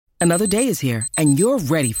Another day is here, and you're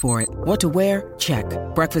ready for it. What to wear? Check.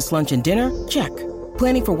 Breakfast, lunch, and dinner? Check.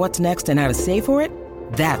 Planning for what's next and how to save for it?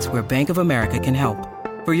 That's where Bank of America can help.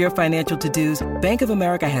 For your financial to-dos, Bank of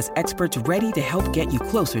America has experts ready to help get you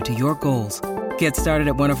closer to your goals. Get started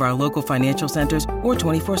at one of our local financial centers or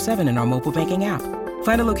 24/7 in our mobile banking app.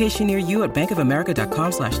 Find a location near you at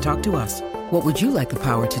bankofamerica.com/talktous. What would you like the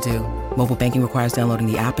power to do? Mobile banking requires downloading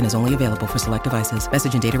the app and is only available for select devices.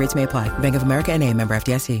 Message and data rates may apply. Bank of America N.A., member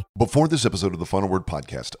FDIC. Before this episode of the Final Word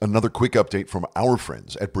podcast, another quick update from our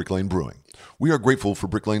friends at Brick Lane Brewing. We are grateful for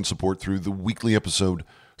Brick Lane's support through the weekly episode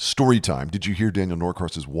Storytime. Did you hear Daniel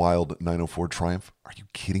Norcross's wild 904 triumph? Are you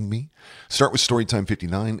kidding me? Start with Storytime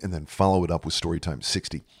 59 and then follow it up with Storytime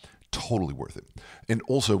 60. Totally worth it. And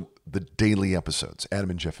also the daily episodes. Adam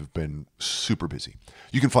and Jeff have been super busy.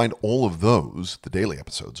 You can find all of those, the daily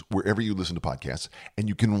episodes, wherever you listen to podcasts, and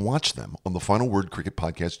you can watch them on the Final Word Cricket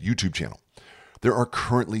Podcast YouTube channel. There are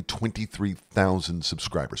currently 23,000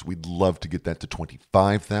 subscribers. We'd love to get that to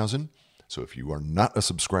 25,000. So if you are not a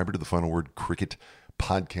subscriber to the Final Word Cricket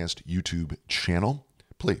Podcast YouTube channel,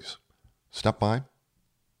 please stop by,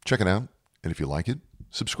 check it out, and if you like it,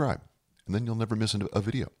 subscribe, and then you'll never miss a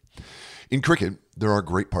video. In cricket, there are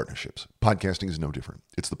great partnerships. Podcasting is no different.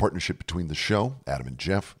 It's the partnership between the show, Adam and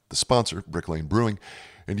Jeff, the sponsor, Brick Lane Brewing,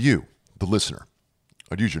 and you, the listener.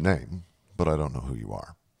 I'd use your name, but I don't know who you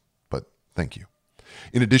are. But thank you.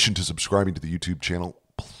 In addition to subscribing to the YouTube channel,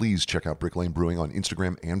 please check out Brick Lane Brewing on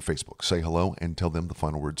Instagram and Facebook. Say hello and tell them the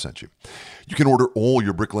Final Word sent you. You can order all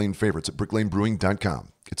your Brick Lane favorites at bricklanebrewing.com.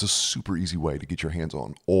 It's a super easy way to get your hands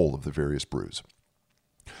on all of the various brews.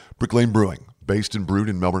 Brick Lane Brewing, based and brewed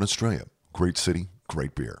in Melbourne, Australia. Great city,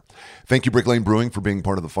 great beer. Thank you, Brick Lane Brewing, for being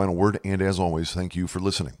part of the Final Word, and as always, thank you for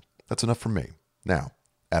listening. That's enough from me. Now,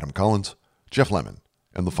 Adam Collins, Jeff Lemon,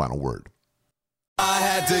 and the Final Word. I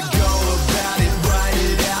had to go about it, write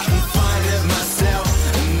it out, and find it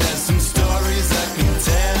myself. And there's some stories I can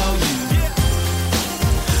tell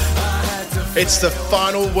you. It's the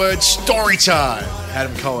Final Word story time.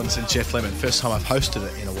 Adam Collins and Jeff Lemon. First time I've hosted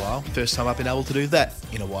it in a while. First time I've been able to do that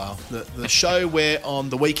in a while. The show where on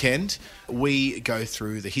the weekend we go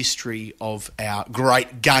through the history of our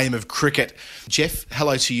great game of cricket. Jeff,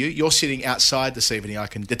 hello to you. You're sitting outside this evening, I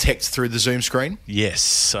can detect through the Zoom screen.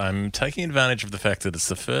 Yes, I'm taking advantage of the fact that it's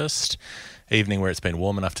the first evening where it's been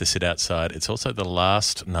warm enough to sit outside. It's also the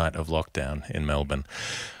last night of lockdown in Melbourne.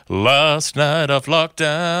 Last night of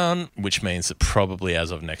lockdown, which means that probably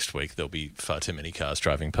as of next week, there'll be far too many cars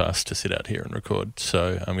driving past to sit out here and record.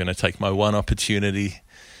 So I'm going to take my one opportunity.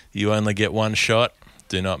 You only get one shot.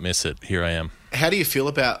 Do not miss it. Here I am. How do you feel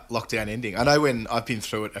about lockdown ending? I know when I've been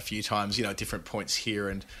through it a few times, at different points here,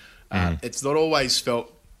 and it's not always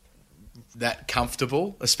felt that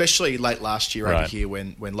comfortable, especially late last year over here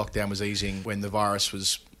when lockdown was easing, when the virus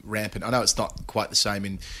was rampant. I know it's not quite the same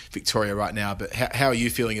in Victoria right now, but how are you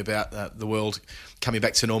feeling about the world coming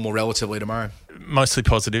back to normal relatively tomorrow? Mostly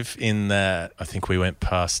positive in that I think we went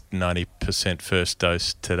past 90% first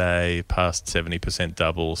dose today, past 70%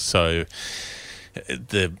 double. So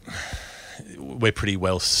we're pretty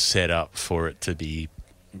well set up for it to be.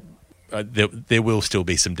 There will still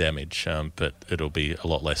be some damage, but it'll be a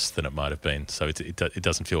lot less than it might have been. So it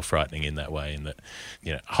doesn't feel frightening in that way, in that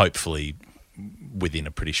hopefully within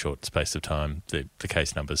a pretty short space of time the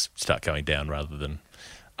case numbers start going down rather than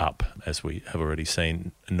up, as we have already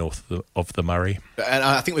seen north of the Murray. And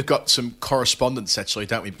I think we've got some correspondence, actually,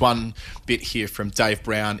 don't we? One bit here from Dave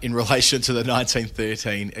Brown in relation to the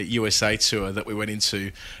 1913 USA tour that we went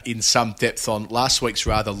into in some depth on last week's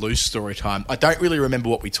rather loose story time. I don't really remember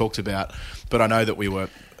what we talked about, but I know that we were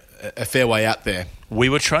a fair way out there. We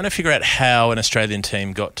were trying to figure out how an Australian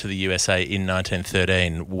team got to the USA in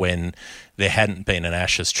 1913 when there hadn't been an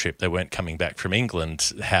Ashes trip. They weren't coming back from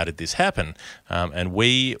England. How did this happen? And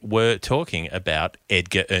we were talking about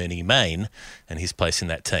Edgar Ernie Main and his place in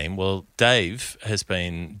that team. Well, Dave has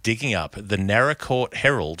been digging up the Narracourt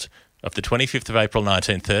Herald of the 25th of April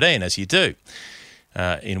 1913, as you do,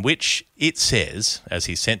 in which it says, as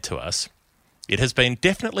he sent to us, "It has been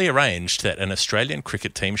definitely arranged that an Australian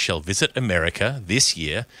cricket team shall visit America this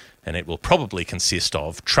year, and it will probably consist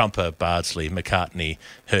of Trumper, Bardsley, McCartney,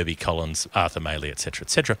 Herbie Collins, Arthur Maley,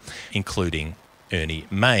 etc., including Ernie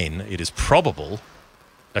Main. It is probable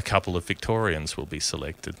a couple of Victorians will be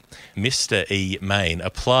selected." Mr. E. Main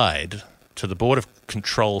applied to the Board of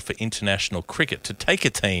Control for International Cricket to take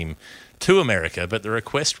a team to America, but the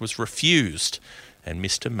request was refused. And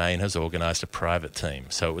Mr. Main has organised a private team.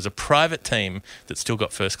 So it was a private team that still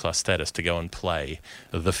got first-class status to go and play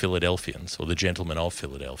the Philadelphians, or the Gentlemen of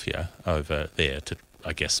Philadelphia, over there to,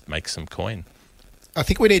 I guess, make some coin. I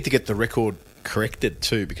think we need to get the record corrected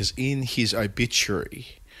too, because in his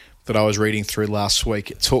obituary that I was reading through last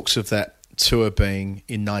week, it talks of that tour being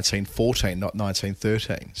in 1914, not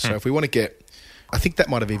 1913. So if we want to get, I think that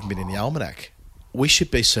might have even been in the almanac. We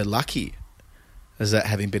should be so lucky as that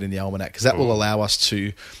having been in the almanac, because that will allow us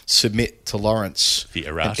to submit to Lawrence The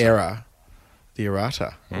errata. an error. The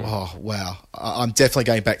errata. Oh, wow. I'm definitely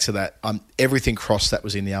going back to that. Everything crossed that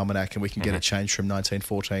was in the almanac, and we can get it changed from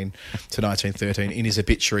 1914 to 1913 in his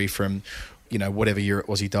obituary from, whatever year it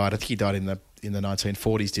was he died. I think he died in the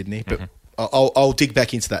 1940s, didn't he? But I'll dig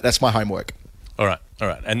back into that. That's my homework. All right.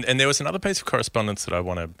 And there was another piece of correspondence that I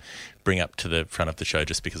want to bring up to the front of the show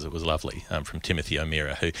just because it was lovely, from Timothy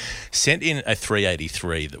O'Meara, who sent in a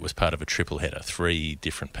 383 that was part of a triple header, 3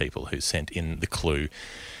 different people who sent in the clue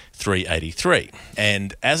 383.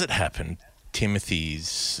 And as it happened,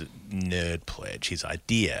 Timothy's nerd pledge, his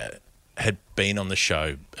idea, had been on the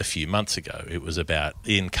show a few months ago. It was about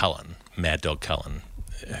Ian Cullen, Mad Dog Cullen,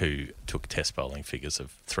 who took test bowling figures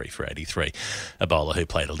of 3 for 83, a bowler who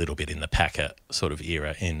played a little bit in the Packer sort of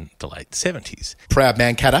era in the late 70s. Proud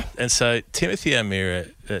man, Cutter. And so Timothy O'Meara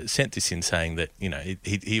sent this in saying that,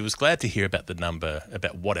 he was glad to hear about the number,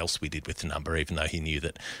 about what else we did with the number, even though he knew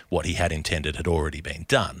that what he had intended had already been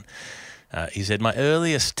done. He said, my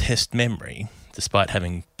earliest test memory, despite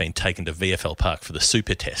having been taken to VFL Park for the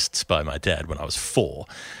super tests by my dad when I was 4,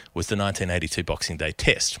 was the 1982 Boxing Day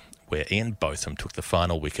test, where Ian Botham took the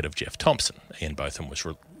final wicket of Jeff Thompson. Ian Botham was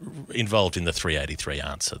involved in the 383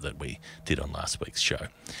 answer that we did on last week's show.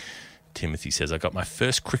 Timothy says, I got my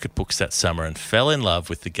first cricket books that summer and fell in love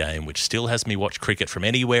with the game, which still has me watch cricket from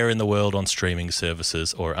anywhere in the world on streaming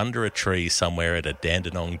services or under a tree somewhere at a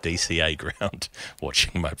Dandenong DCA ground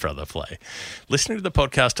watching my brother play. Listening to the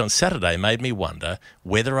podcast on Saturday made me wonder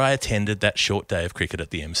whether I attended that short day of cricket at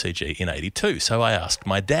the MCG in 82. So I asked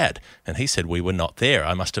my dad, and he said we were not there.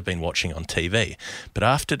 I must have been watching on TV. But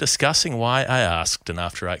after discussing why I asked, and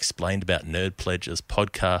after I explained about nerd pledges,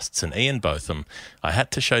 podcasts, and Ian Botham, I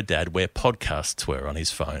had to show Dad where podcasts were on his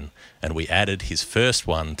phone, and we added his first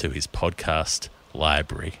one to his podcast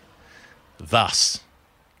library. Thus,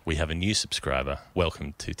 we have a new subscriber.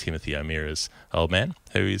 Welcome to Timothy O'Meara's old man,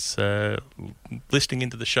 who is listening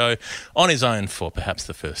into the show on his own for perhaps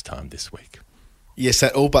the first time this week. Yes,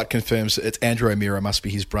 that all but confirms it's Andrew O'Meara, must be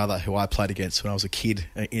his brother, who I played against when I was a kid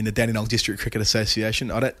in the Dandenong District Cricket Association.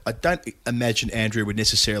 I don't imagine Andrew would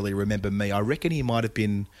necessarily remember me. I reckon he might have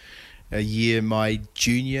been a year my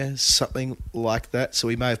junior, something like that. So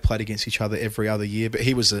we may have played against each other every other year, but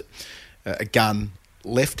he was a gun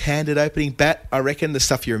left-handed opening bat, I reckon, the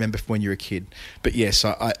stuff you remember from when you were a kid. But yes,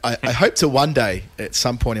 I hope to one day at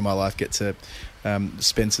some point in my life get to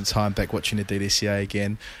spend some time back watching the DDCA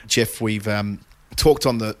again. Jeff, we've talked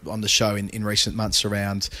on the show in recent months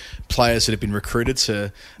around players that have been recruited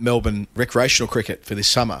to Melbourne recreational cricket for this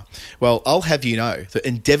summer. Well, I'll have you know that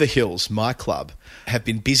Endeavour Hills, my club, have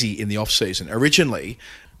been busy in the off-season. Originally,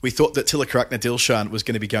 we thought that Tilakarakna Dilshan was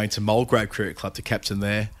going to be going to Mulgrave Cricket Club to captain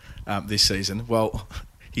there this season. Well,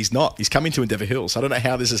 he's not. He's coming to Endeavour Hills. I don't know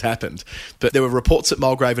how this has happened, but there were reports that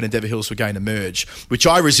Mulgrave and Endeavour Hills were going to merge, which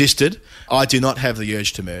I resisted. I do not have the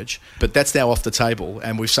urge to merge, but that's now off the table,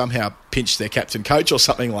 and we've somehow pinched their captain coach or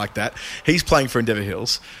something like that. He's playing for Endeavour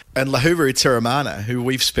Hills. And Lahuru Tiramana, who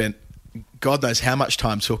we've spent God knows how much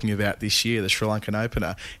time talking about this year, the Sri Lankan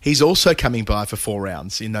opener, he's also coming by for 4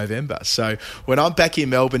 rounds in November. So when I'm back in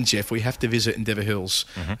Melbourne, Jeff, we have to visit Endeavour Hills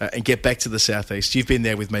and get back to the southeast. You've been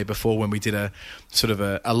there with me before when we did a sort of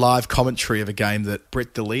a live commentary of a game that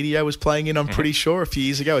Brett Delidio was playing in, I'm pretty sure, a few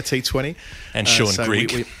years ago, a T20. And Sean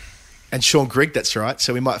Grigg. And Sean Grigg, that's right.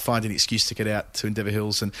 So we might find an excuse to get out to Endeavour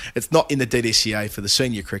Hills. And it's not in the DDCA for the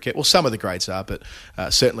senior cricket. Well, some of the grades are, but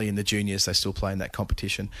certainly in the juniors, they still play in that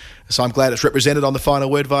competition. So I'm glad it's represented on the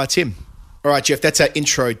final word via Tim. All right, Jeff, that's our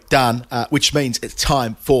intro done, which means it's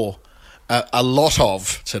time for a lot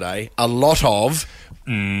of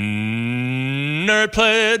Nerd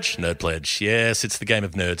Pledge. Nerd Pledge. Yes, it's the game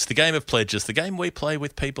of nerds, the game of pledges, the game we play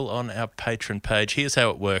with people on our Patreon page. Here's how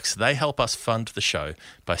it works. They help us fund the show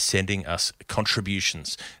by sending us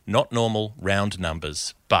contributions, not normal round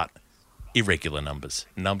numbers, but irregular numbers,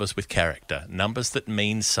 numbers with character, numbers that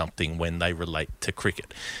mean something when they relate to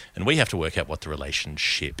cricket. And we have to work out what the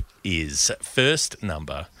relationship is. First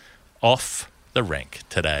number off the rank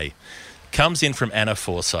today comes in from Anna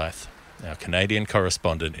Forsyth, our Canadian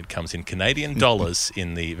correspondent. It comes in Canadian dollars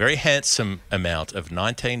in the very handsome amount of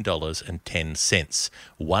 $19.10,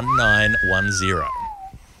 1910.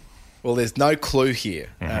 Well, there's no clue here,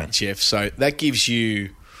 Jeff, so that gives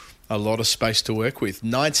you a lot of space to work with.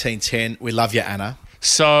 1910, we love you, Anna.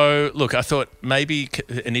 So, look, I thought maybe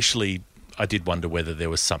initially I did wonder whether there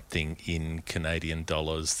was something in Canadian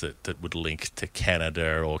dollars that would link to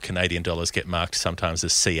Canada, or Canadian dollars get marked sometimes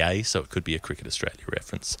as CA, so it could be a Cricket Australia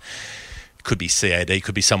reference. It could be CAD,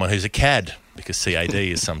 could be someone who's a CAD, because CAD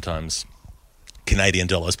is sometimes Canadian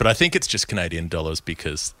dollars. But I think it's just Canadian dollars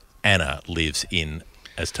because Anna lives in,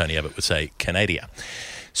 as Tony Abbott would say, Canada.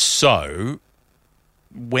 So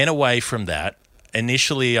went away from that.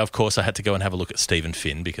 Initially, of course, I had to go and have a look at Stephen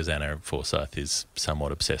Finn, because Anna Forsyth is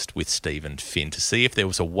somewhat obsessed with Stephen Finn, to see if there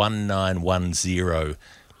was a 1910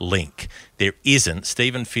 link. There isn't.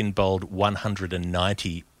 Stephen Finn bowled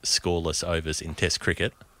 190 scoreless overs in Test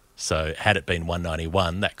cricket. So had it been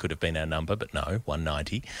 191, that could have been our number, but no,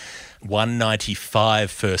 190.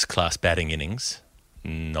 195 first-class batting innings,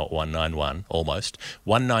 not 191, almost.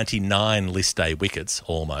 199 list day wickets,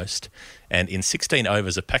 almost. And in 16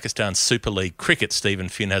 overs of Pakistan Super League cricket, Stephen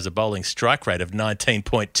Finn has a bowling strike rate of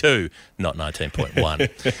 19.2, not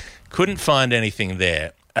 19.1. Couldn't find anything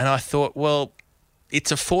there. And I thought, well,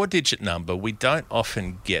 it's a 4-digit number. We don't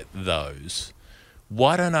often get those.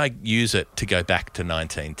 Why don't I use it to go back to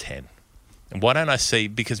 1910? And why don't I see,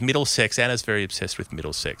 because Middlesex, Anna's very obsessed with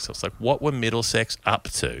Middlesex. I was like, what were Middlesex up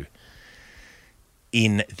to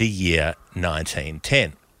in the year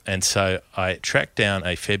 1910? And so I tracked down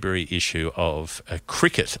a February issue of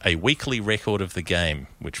Cricket, a weekly record of the game,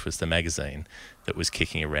 which was the magazine that was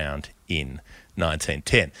kicking around in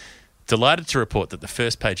 1910. Delighted to report that the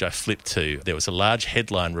first page I flipped to, there was a large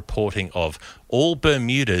headline reporting of all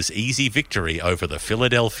Bermuda's easy victory over the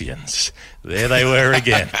Philadelphians. There they were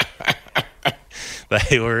again.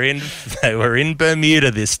 They were in Bermuda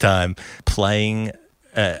this time, playing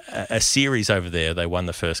a series over there. They won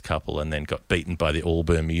the first couple and then got beaten by the All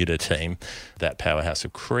Bermuda team, that powerhouse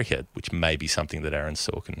of cricket, which may be something that Aaron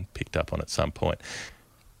Sorkin picked up on at some point.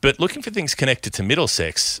 But looking for things connected to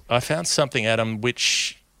Middlesex, I found something, Adam,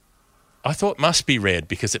 which I thought must be read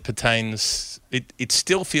because it pertains, it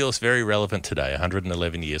still feels very relevant today,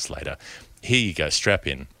 111 years later. Here you go, strap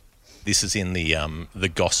in. This is in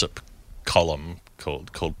the gossip column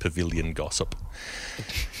called Pavilion Gossip.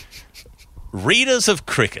 Readers of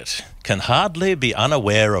cricket can hardly be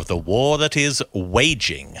unaware of the war that is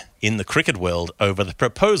waging in the cricket world over the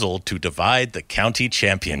proposal to divide the county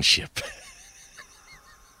championship.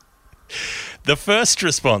 The first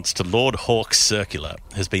response to Lord Hawke's circular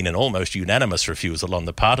has been an almost unanimous refusal on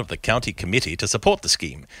the part of the county committee to support the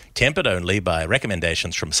scheme, tempered only by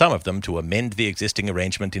recommendations from some of them to amend the existing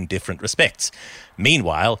arrangement in different respects.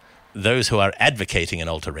 Meanwhile, those who are advocating an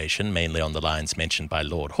alteration, mainly on the lines mentioned by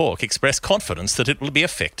Lord Hawke, express confidence that it will be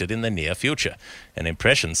effected in the near future. An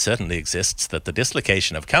impression certainly exists that the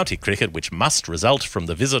dislocation of county cricket, which must result from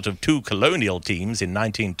the visit of 2 colonial teams in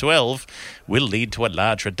 1912, will lead to a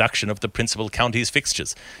large reduction of the principal county's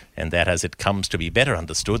fixtures, and that as it comes to be better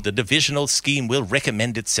understood, the divisional scheme will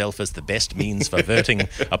recommend itself as the best means for averting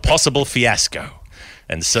a possible fiasco,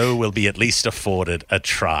 and so will be at least afforded a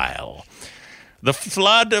trial. The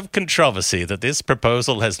flood of controversy that this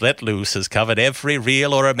proposal has let loose has covered every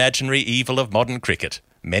real or imaginary evil of modern cricket,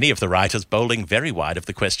 many of the writers bowling very wide of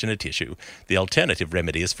the question at issue. The alternative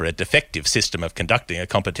remedies for a defective system of conducting a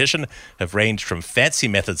competition have ranged from fancy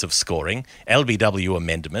methods of scoring, LBW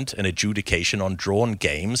amendment and adjudication on drawn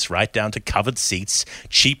games, right down to covered seats,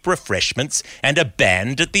 cheap refreshments and a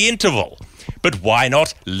band at the interval. But why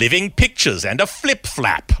not living pictures and a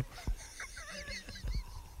flip-flap?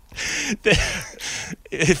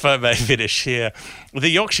 If I may finish here, the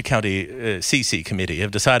Yorkshire County CC Committee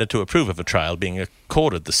have decided to approve of a trial being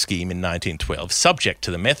accorded the scheme in 1912, subject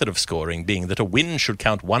to the method of scoring being that a win should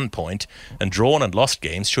count 1 point and drawn and lost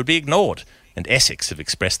games should be ignored. And Essex have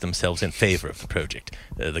expressed themselves in favour of the project.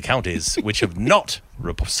 The counties which have not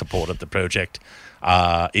supported the project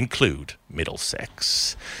include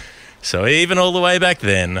Middlesex. So even all the way back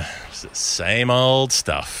then, same old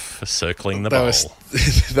stuff circling the bowl.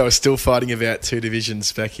 They were still fighting about 2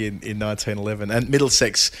 divisions back in 1911, and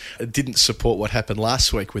Middlesex didn't support what happened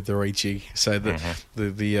last week with the rejig. So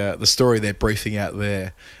the story they're briefing out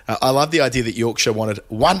there. I love the idea that Yorkshire wanted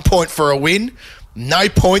 1 point for a win, no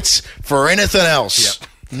points for anything else. Yep.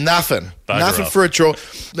 Nothing for a draw.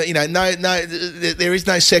 You know, no. There is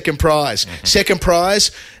no second prize. Second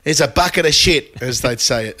prize is a bucket of shit, as they'd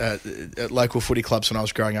say at local footy clubs when I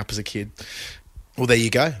was growing up as a kid. Well, there you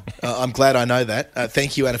go. I'm glad I know that.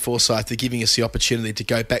 Thank you, Anna Forsyth, for giving us the opportunity to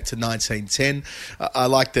go back to 1910. I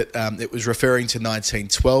like that it was referring to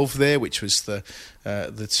 1912 there, which was the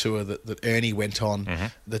tour that Ernie went on,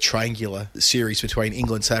 the triangular series between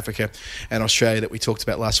England, South Africa and Australia that we talked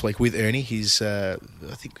about last week with Ernie. I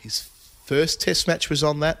think his first Test match was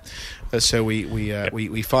on that. So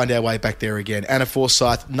we find our way back there again. Anna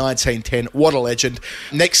Forsyth, 1910. What a legend.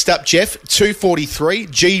 Next up, Jeff, 243,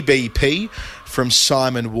 GBP from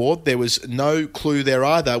Simon Ward. There was no clue there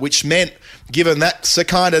either, which meant, given that's the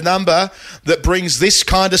kind of number that brings this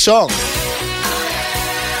kind of song.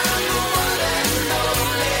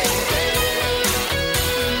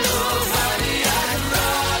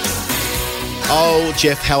 Oh,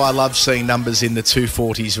 Jeff, how I love seeing numbers in the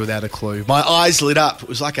 240s without a clue. My eyes lit up. It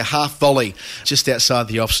was like a half volley just outside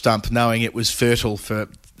the off stump, knowing it was fertile for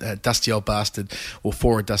a dusty old bastard, or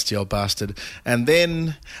for a dusty old bastard. And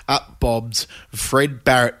then up bobbed Fred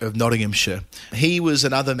Barrett of Nottinghamshire. He was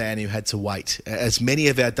another man who had to wait, as many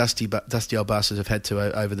of our dusty old bastards have had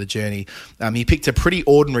to over the journey. He picked a pretty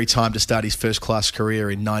ordinary time to start his first-class career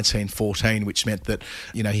in 1914, which meant that,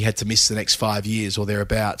 you know, he had to miss the next 5 years or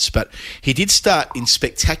thereabouts. But he did start in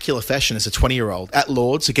spectacular fashion as a 20-year-old at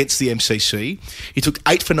Lords against the MCC. He took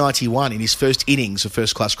 8 for 91 in his first innings of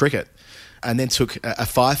first-class cricket, and then took a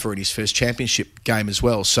fifer in his first championship game as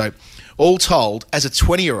well. So all told, as a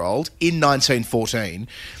 20-year-old in 1914,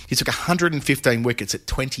 he took 115 wickets at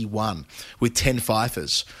 21 with 10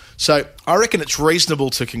 fifers. So I reckon it's reasonable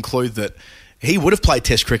to conclude that he would have played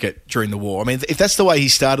Test cricket during the war. I mean, if that's the way he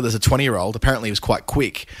started as a 20-year-old, apparently he was quite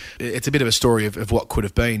quick. It's a bit of a story of what could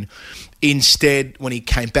have been. Instead, when he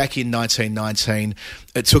came back in 1919,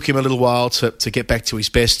 it took him a little while to get back to his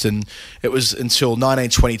best, and it was until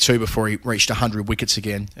 1922 before he reached 100 wickets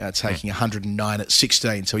again, taking 109 at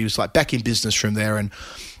 16. So he was like back in business from there, and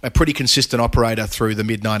a pretty consistent operator through the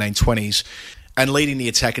mid-1920s. And leading the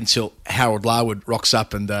attack until Harold Larwood rocks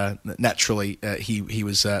up, and naturally he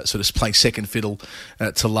was sort of playing second fiddle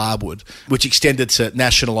to Larwood, which extended to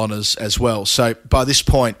national honours as well. So by this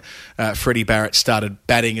point, Freddie Barrett started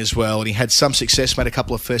batting as well, and he had some success, made a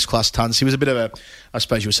couple of first-class tons. He was a bit of a, I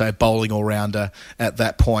suppose you would say, a bowling all-rounder at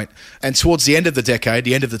that point. And towards the end of the decade,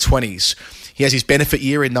 the end of the 20s, he has his benefit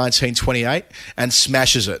year in 1928 and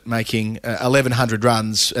smashes it, making 1,100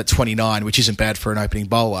 runs at 29, which isn't bad for an opening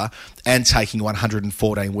bowler, and taking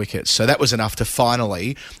 114 wickets. So that was enough to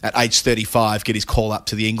finally, at age 35, get his call up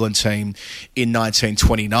to the England team in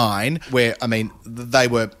 1929, where, I mean, they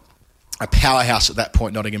were a powerhouse at that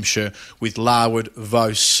point, Nottinghamshire, with Larwood,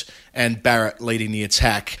 Vose and Barrett leading the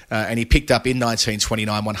attack. And he picked up in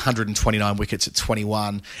 1929 129 wickets at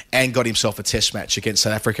 21 and got himself a test match against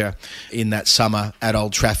South Africa in that summer at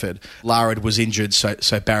Old Trafford. Larwood was injured,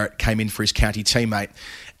 so Barrett came in for his county teammate.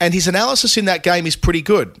 And his analysis in that game is pretty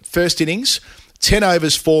good. First innings, 10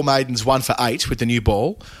 overs, 4 maidens, 1 for 8 with the new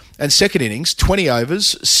ball. And second innings, 20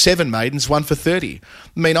 overs, 7 maidens, 1 for 30.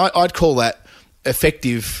 I mean, I'd call that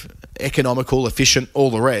effective, economical, efficient, all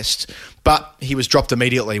the rest. But he was dropped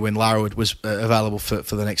immediately when Larwood was available for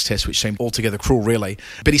the next test, which seemed altogether cruel, really.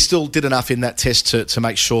 But he still did enough in that test to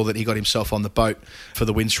make sure that he got himself on the boat for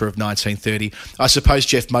the Windsor of 1930. I suppose,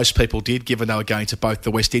 Jeff, most people did, given they were going to both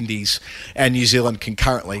the West Indies and New Zealand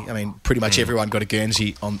concurrently. I mean, pretty much everyone got a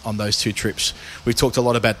Guernsey on those two trips. We've talked a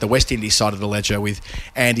lot about the West Indies side of the ledger with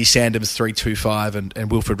Andy Sandham's 325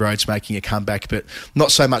 and Wilfred Rhodes making a comeback, but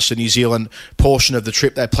not so much the New Zealand portion of the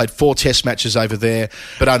trip. They played 4 test matches over there,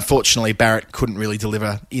 but unfortunately Barrett couldn't really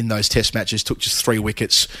deliver in those test matches, took just 3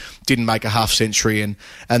 wickets, didn't make a half century, and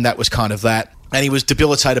that was kind of that. And he was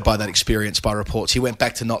debilitated by that experience, by reports. He went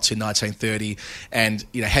back to Notts in 1930, and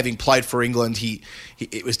having played for England,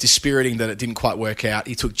 it was dispiriting that it didn't quite work out.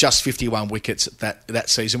 He took just 51 wickets that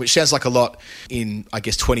season, which sounds like a lot in, I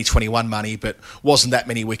guess, 2021 money, but wasn't that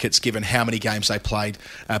many wickets given how many games they played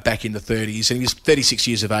back in the 30s. And he was 36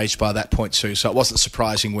 years of age by that point too, so it wasn't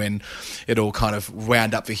surprising when it all kind of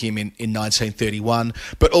wound up for him in 1931.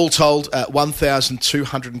 But all told,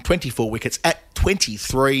 1,224 wickets at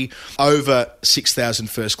 23, over 6,000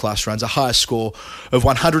 first-class runs, a higher score of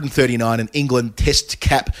 139, and England test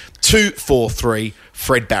cap 243,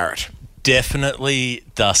 Fred Barrett. Definitely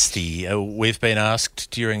dusty. We've been asked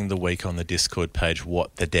during the week on the Discord page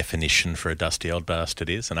what the definition for a dusty old bastard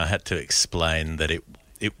is, and I had to explain that it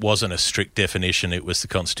wasn't a strict definition. It was the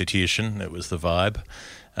Constitution. It was the vibe.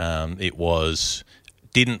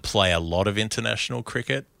 Didn't play a lot of international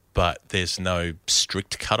cricket, but there's no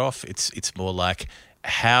strict cutoff. It's more like,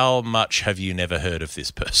 how much have you never heard of this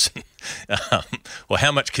person? Or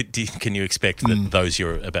how much can you expect that those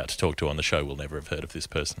you're about to talk to on the show will never have heard of this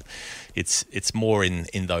person? It's more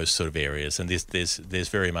in those sort of areas, and there's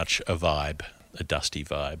very much a vibe, a dusty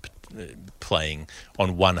vibe, playing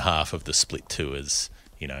on one half of the split tours.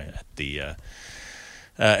 At the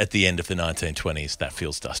end of the 1920s, that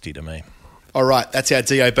feels dusty to me. All right, that's our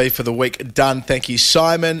DOB for the week done. Thank you,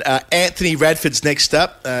 Simon. Anthony Radford's next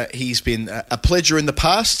up. He's been a pledger in the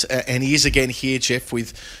past, and he is again here, Jeff,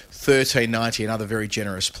 with $13.90, another very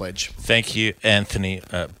generous pledge. Thank you, Anthony.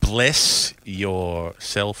 Bless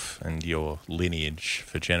yourself and your lineage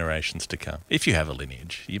for generations to come. If you have a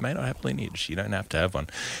lineage. You may not have a lineage. You don't have to have one.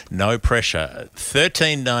 No pressure.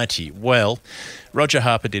 $13.90. Well, Roger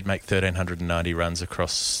Harper did make 1,390 runs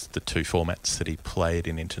across the two formats that he played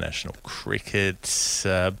in international cricket,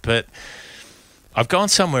 but I've gone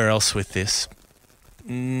somewhere else with this.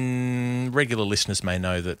 Regular listeners may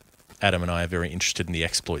know that Adam and I are very interested in the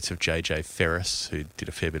exploits of J.J. Ferris, who did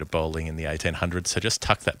a fair bit of bowling in the 1800s. So just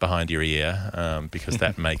tuck that behind your ear because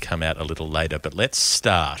that may come out a little later. But let's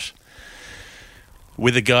start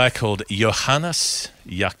with a guy called Johannes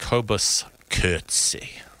Jacobus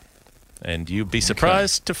Coetzee. And you'd be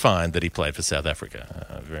surprised to find that he played for South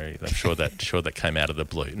Africa. I'm sure that came out of the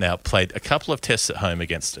blue. Now, played a couple of tests at home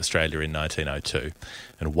against Australia in 1902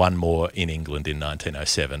 and one more in England in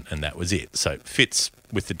 1907, and that was it. So fits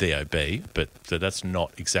with the DOB, but that's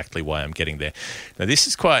not exactly why I'm getting there. Now, this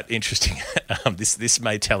is quite interesting. This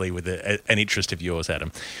may tally with an interest of yours,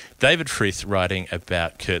 Adam. David Frith, writing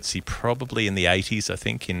about Coetzee probably in the 80s, I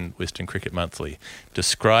think, in Western Cricket Monthly,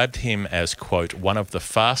 described him as, quote, one of the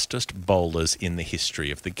fastest bowlers in the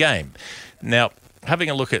history of the game. Now, having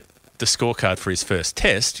a look at the scorecard for his first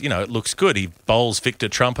test, it looks good. He bowls Victor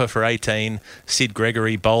Trumper for 18, Sid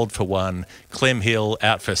Gregory bowled for 1, Clem Hill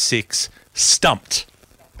out for 6, stumped.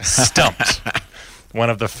 One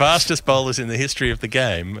of the fastest bowlers in the history of the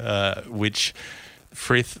game, which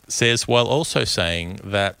Frith says while also saying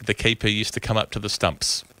that the keeper used to come up to the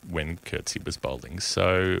stumps when Coetzee was bowling.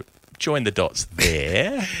 So join the dots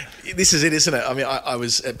there. This is it, isn't it? I mean, I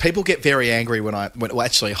was. People get very angry when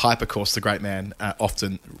actually Hypercourse, the great man,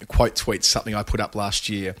 often quote tweets something I put up last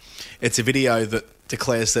year. It's a video that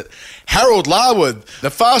declares that Harold Larwood, the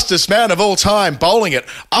fastest man of all time, bowling it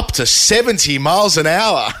up to 70 miles an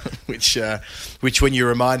hour, which when you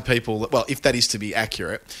remind people that, well, if that is to be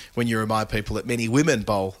accurate, when you remind people that many women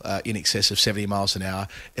bowl in excess of 70 miles an hour,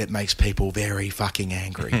 it makes people very fucking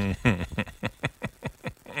angry.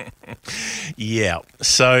 Yeah,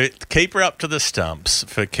 so keeper up to the stumps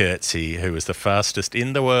for Coetzee, who was the fastest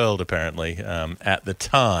in the world apparently at the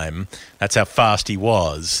time. That's how fast he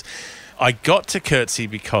was. I got to Coetzee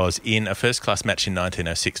because in a first-class match in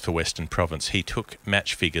 1906 for Western Province, he took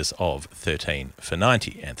match figures of 13 for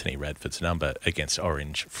 90, Anthony Radford's number, against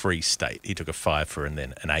Orange Free State. He took a 5 for and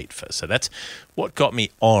then an 8 for. So that's what got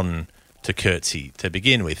me on to Coetzee to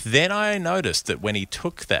begin with. Then I noticed that when he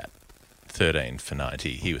took that 13 for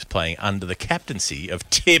 90, he was playing under the captaincy of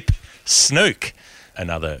Tip Snook,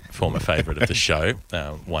 another former favourite of the show,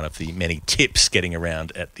 one of the many tips getting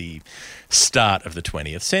around at the start of the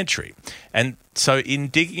 20th century. And so in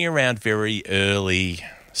digging around very early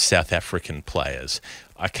South African players,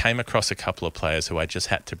 I came across a couple of players who I just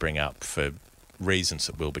had to bring up for reasons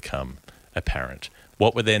that will become apparent.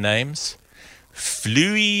 What were their names?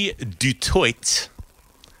 Flooi du Toit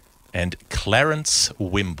and Clarence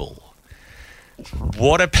Wimble.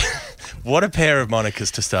 What a pair of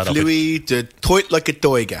monikers to start off with. Flooi de Toit like a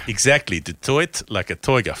toiga. Exactly, de Toit like a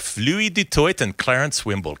toiga. Flooi de Toit and Clarence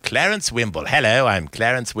Wimble. Clarence Wimble. Hello, I'm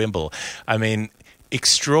Clarence Wimble. I mean,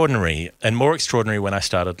 extraordinary, and more extraordinary when I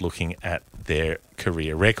started looking at their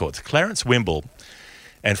career records. Clarence Wimble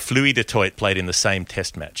and Flooi de Toit played in the same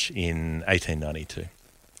test match in 1892.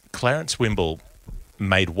 Clarence Wimble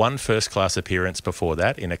made one first-class appearance before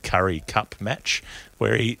that in a Currie Cup match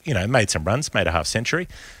where he, made some runs, made a half-century,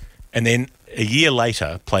 and then a year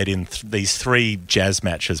later played in these 3 jazz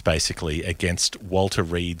matches basically against Walter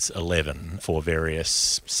Reed's 11 for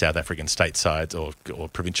various South African state sides or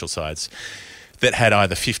provincial sides that had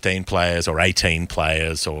either 15 players or 18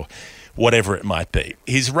 players or whatever it might be.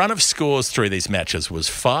 His run of scores through these matches was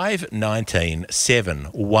 5, 19, 7,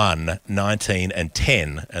 1, 19 and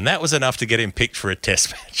 10, and that was enough to get him picked for a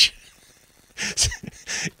test match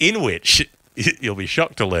in which, you'll be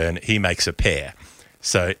shocked to learn, he makes a pair.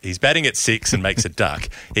 So he's batting at 6 and makes a duck.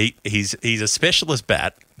 He's a specialist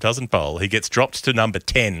bat, doesn't bowl. He gets dropped to number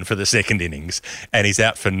 10 for the second innings and he's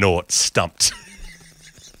out for naught, stumped.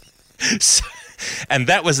 And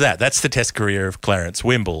that was that. That's the test career of Clarence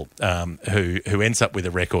Wimble, who ends up with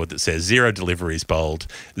a record that says 0 deliveries bowled,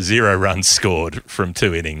 0 runs scored from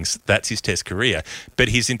 2 innings. That's his test career. But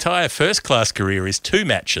his entire first-class career is 2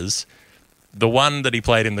 matches, the one that he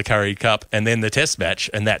played in the Currie Cup and then the test match,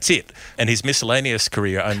 and that's it. And his miscellaneous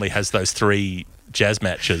career only has those 3 jazz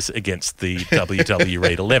matches against the WW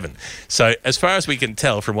Reed 11. So as far as we can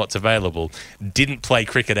tell from what's available, didn't play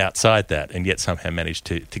cricket outside that and yet somehow managed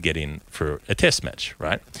to get in for a test match,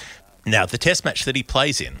 right? Now, the test match that he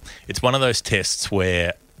plays in, it's one of those tests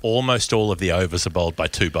where almost all of the overs are bowled by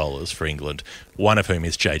two bowlers for England, one of whom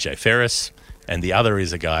is JJ Ferris, and the other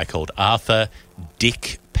is a guy called Arthur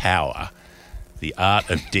Dick Power. The art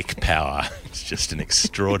of Dick Power. It's just an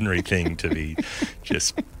extraordinary thing to be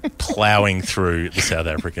just ploughing through the South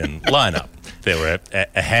African lineup. There were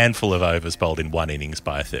a handful of overs bowled in one innings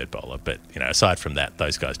by a third bowler, but aside from that,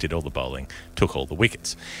 those guys did all the bowling, took all the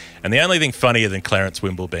wickets. And the only thing funnier than Clarence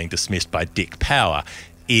Wimble being dismissed by Dick Power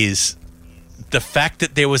is the fact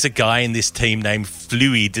that there was a guy in this team named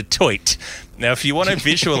Flooi de Toit. Now, if you want to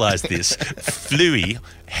visualise this, Flooi,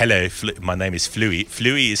 hello, my name is Flooi.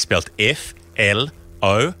 Flooi is spelled F-L-O-O-I.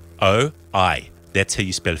 That's how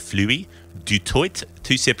you spell Flooi. Du Toit,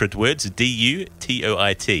 two separate words,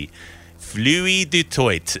 D-U-T-O-I-T. Flooi du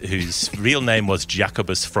Toit, whose real name was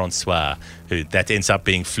Jacobus Francois, who that ends up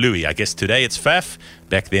being Flooi. I guess today it's Faf,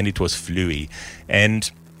 back then it was Flooi. And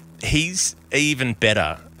he's even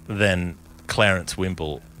better than Clarence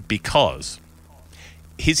Wimble because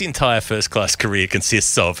his entire first-class career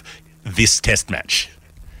consists of this test match.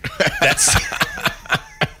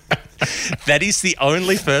 That is the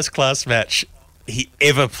only first-class match he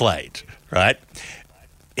ever played, right?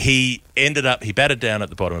 He batted down at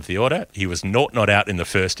the bottom of the order. He was not out in the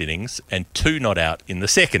first innings and 2 not out in the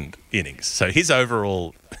second innings. So his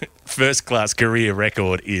overall first-class career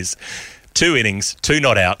record is 2 innings, 2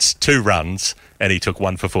 not outs, 2 runs, and he took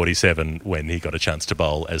 1 for 47 when he got a chance to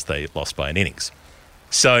bowl as they lost by an innings.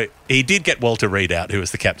 So he did get Walter Reed out, who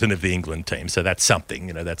was the captain of the England team. So that's something,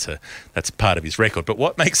 that's part of his record. But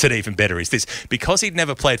what makes it even better is this: because he'd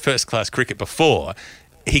never played first-class cricket before,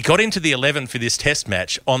 he got into the 11 for this test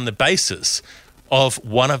match on the basis of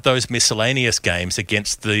one of those miscellaneous games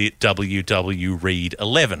against the WW Reed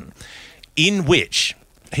 11, in which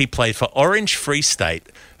he played for Orange Free State,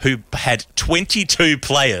 who had 22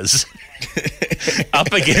 players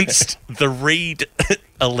up against the Reed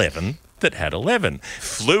 11 that had 11.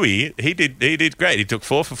 Flooi, he did great. He took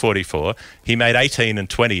 4 for 44. He made 18 and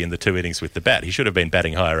 20 in the 2 innings with the bat. He should have been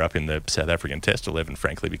batting higher up in the South African Test 11,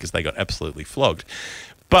 frankly, because they got absolutely flogged.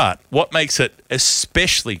 But what makes it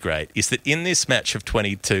especially great is that in this match of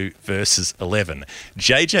 22 versus 11,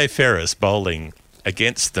 JJ Ferris bowling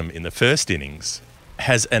against them in the first innings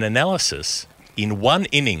has an analysis in one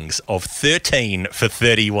innings of 13 for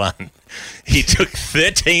 31. He took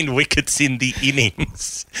 13 wickets in the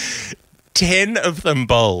innings. 10 of them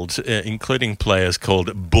bowled, including players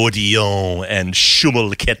called Bourdillon and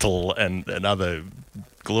Schummelkettel and other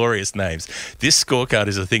glorious names. This scorecard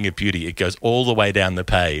is a thing of beauty. It goes all the way down the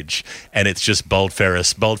page, and it's just bowled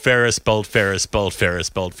Ferris, bowled Ferris, bowled Ferris, bowled Ferris,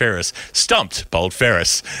 bowled Ferris, stumped, bowled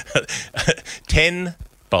Ferris. 10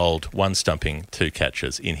 bowled, 1 stumping, 2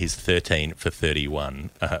 catches in his 13 for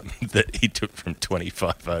 31 that he took from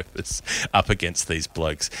 25 overs up against these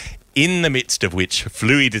blokes, in the midst of which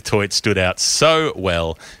Flooi de Toit stood out so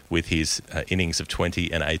well with his innings of 20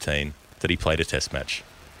 and 18 that he played a test match.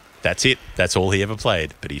 That's it. That's all he ever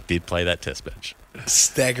played, but he did play that test match.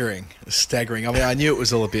 Staggering. I mean, I knew it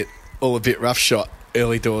was all a bit roughshot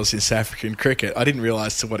early doors in South African cricket. I didn't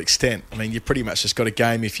realise to what extent. I mean, you pretty much just got a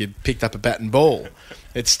game if you picked up a bat and ball.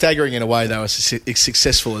 It's staggering in a way they were as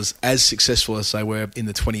successful as they were in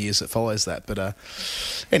the 20 years that follows that. But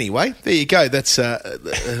anyway, there you go. That's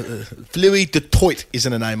Flooi de Toit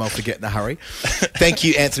isn't a name I'll forget in a hurry. Thank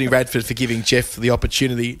you, Anthony Radford, for giving Jeff the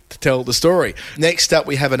opportunity to tell the story. Next up,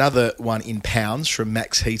 we have another one in pounds from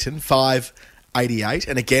Max Heaton, 588.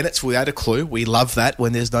 And again, it's without a clue. We love that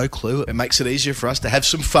when there's no clue. It makes it easier for us to have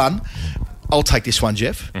some fun. I'll take this one,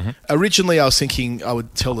 Jeff. Mm-hmm. Originally, I was thinking I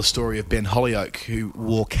would tell the story of Ben Holyoake, who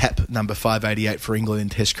wore cap number 588 for England in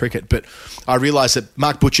Test cricket. But I realised that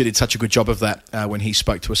Mark Butcher did such a good job of that when he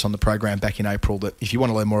spoke to us on the program back in April, that if you want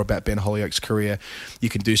to learn more about Ben Holyoake's career, you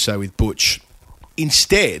can do so with Butch.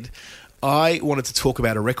 Instead, I wanted to talk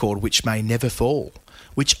about a record which may never fall,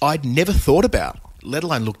 which I'd never thought about, let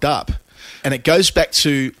alone looked up. And it goes back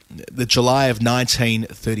to the July of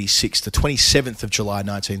 1936, the 27th of July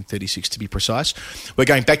 1936 to be precise. We're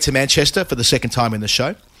going back to Manchester for the second time in the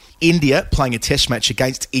show. India playing a test match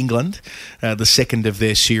against England, the second of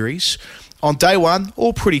their series. On day one,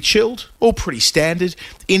 all pretty chilled, all pretty standard.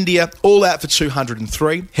 India all out for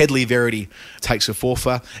 203. Headley Verity takes a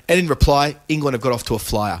 4-for. And in reply, England have got off to a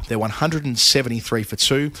flyer. They're 173 for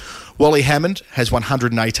 2. Wally Hammond has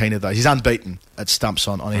 118 of those. He's unbeaten at stumps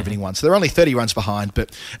on evening one. So they're only 30 runs behind,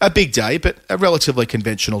 but a big day, but a relatively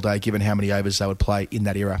conventional day given how many overs they would play in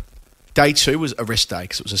that era. Day 2 was a rest day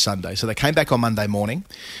because it was a Sunday. So they came back on Monday morning,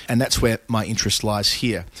 and that's where my interest lies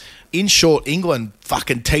here. In short, England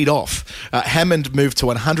fucking teed off. Hammond moved to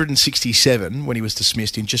 167 when he was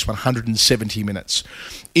dismissed in just 170 minutes.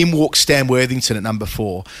 In walks Stan Worthington at number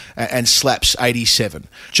 4 and slaps 87.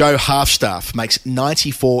 Joe Halfstaff makes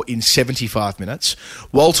 94 in 75 minutes.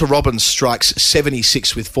 Walter Robbins strikes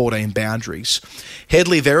 76 with 14 boundaries.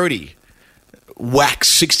 Headley Verity whacks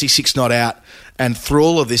 66 not out. And through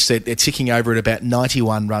all of this, they're ticking over at about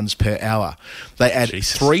 91 runs per hour. They add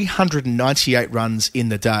 398 runs in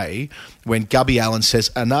the day when Gubby Allen says,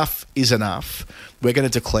 enough is enough. We're going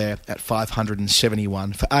to declare at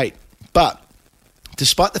 571 for 8. But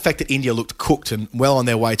despite the fact that India looked cooked and well on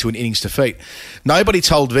their way to an innings defeat, nobody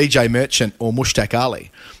told Vijay Merchant or Mushtaq Ali.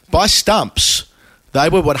 By stumps, they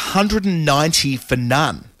were 190 for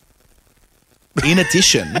none.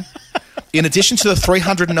 In addition to the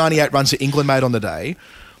 398 runs that England made on the day,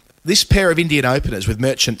 this pair of Indian openers with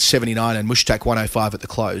Merchant 79 and Mushtaq 105 at the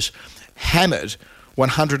close hammered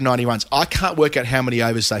 190 runs. I can't work out how many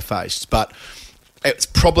overs they faced, but it's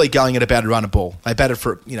probably going at about a run a ball. They batted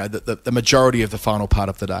for the majority of the final part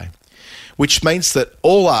of the day, which means that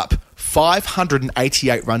all up,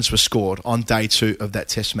 588 runs were scored on day 2 of that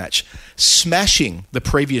test match, smashing the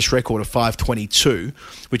previous record of 522,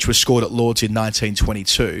 which was scored at Lords in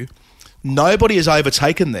 1922. Nobody has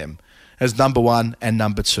overtaken them as number 1 and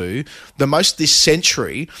number 2. The most this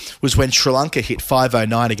century was when Sri Lanka hit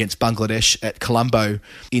 509 against Bangladesh at Colombo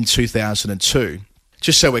in 2002.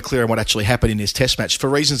 Just so we're clear on what actually happened in this test match, for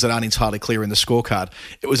reasons that aren't entirely clear in the scorecard,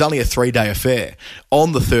 it was only a 3-day affair.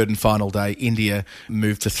 On the third and final day, India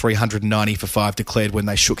moved to 390 for 5 declared when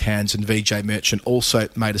they shook hands, and Vijay Merchant also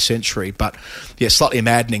made a century. But yeah, slightly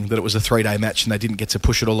maddening that it was a 3-day match and they didn't get to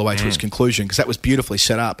push it all the way to its conclusion, because that was beautifully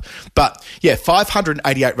set up. But yeah,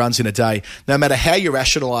 588 runs in a day, no matter how you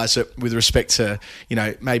rationalise it with respect to,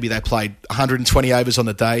 maybe they played 120 overs on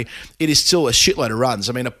the day, it is still a shitload of runs.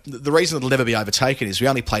 I mean, the reason it'll never be overtaken is we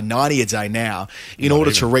only play 90 a day now in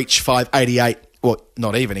order to reach 588. Well,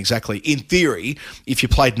 not even exactly. In theory, if you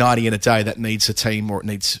played 90 in a day, that needs a team or it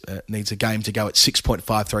needs a game to go at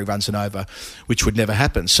 6.53 runs and over, which would never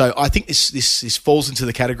happen. So I think this falls into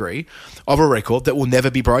the category of a record that will never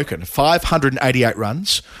be broken. 588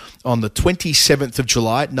 runs on the 27th of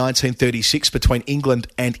July, 1936, between England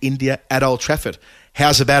and India at Old Trafford.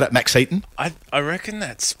 How's about it, Max Eaton? I reckon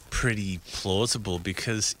that's pretty plausible,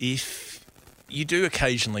 because if you do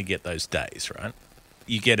occasionally get those days, right?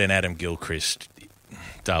 You get an Adam Gilchrist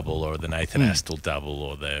double or the Nathan Astle double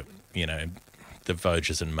or the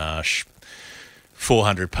Voges and Marsh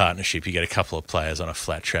 400 partnership. You get a couple of players on a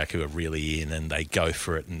flat track who are really in and they go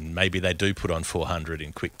for it, and maybe they do put on 400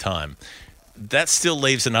 in quick time. That still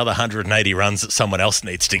leaves another 180 runs that someone else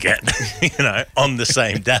needs to get, on the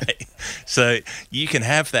same day. So you can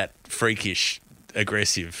have that freakish,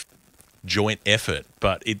 aggressive joint effort,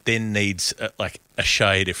 but it then needs a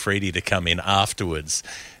Shade Afridi to come in afterwards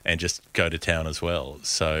and just go to town as well.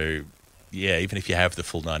 So, yeah, even if you have the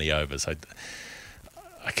full 90 overs,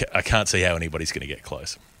 I can't see how anybody's going to get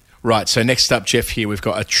close. Right, so next up, Jeff, here we've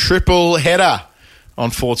got a triple header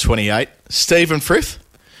on 428. Stephen Frith,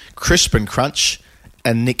 Crispin Crunch,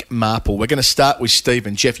 and Nick Marple. We're going to start with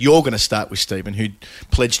Stephen. Jeff, you're going to start with Stephen, who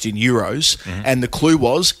pledged in euros. Mm-hmm. And the clue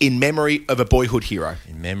was, in memory of a boyhood hero.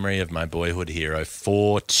 In memory of my boyhood hero,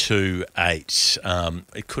 428.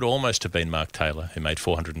 It could almost have been Mark Taylor, who made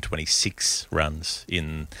 426 runs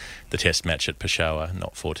in the test match at Peshawar,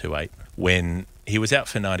 not 428, when he was out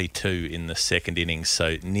for 92 in the second innings,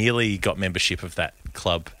 so nearly got membership of that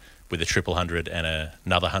club with a triple hundred and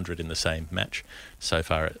another 100 in the same match. So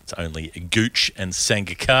far, it's only Gooch and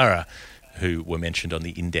Sangakkara who were mentioned on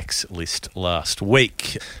the index list last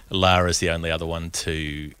week. Lara's the only other one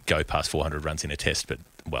to go past 400 runs in a test,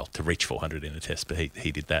 to reach 400 in a test, but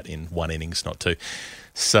he did that in one innings, not two.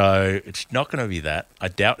 So it's not going to be that. I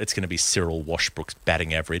doubt it's going to be Cyril Washbrook's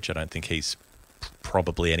batting average. I don't think he's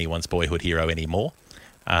probably anyone's boyhood hero anymore.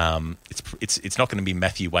 It's not going to be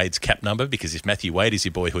Matthew Wade's cap number, because if Matthew Wade is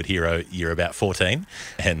your boyhood hero, you're about 14,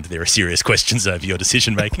 and there are serious questions over your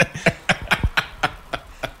decision making.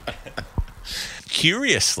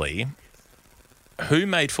 Curiously, who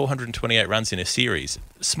made 428 runs in a series?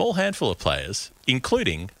 Small handful of players,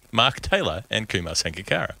 including Mark Taylor and Kumar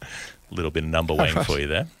Sangakkara. A little bit of number weighing for you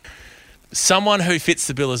there. Someone who fits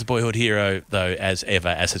the bill as a boyhood hero, though, as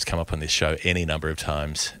has come up on this show any number of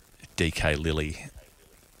times, DK Lilly.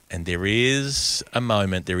 And there is a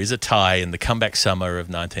moment, there is a tie in the comeback summer of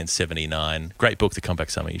 1979. Great book, The Comeback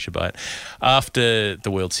Summer, you should buy it. After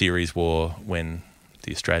the World Series war, when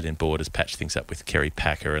the Australian board has patched things up with Kerry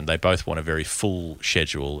Packer, and they both want a very full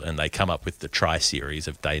schedule, and they come up with the tri-series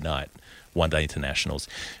of day-night one-day internationals.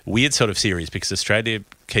 Weird sort of series because Australia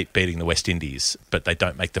keep beating the West Indies, but they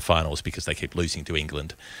don't make the finals because they keep losing to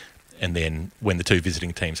England. And then when the two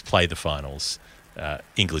visiting teams play the finals,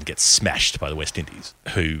 England gets smashed by the West Indies,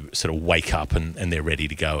 who sort of wake up and they're ready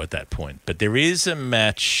to go at that point. But there is a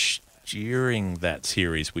match during that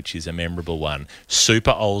series which is a memorable one.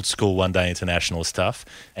 Super old school one-day international stuff.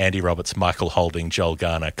 Andy Roberts, Michael Holding, Joel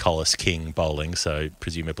Garner, Collis King bowling, so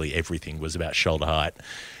presumably everything was about shoulder height.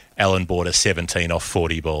 Alan Border, 17 off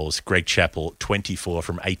 40 balls. Greg Chappell, 24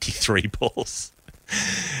 from 83 balls.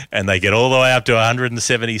 And they get all the way up to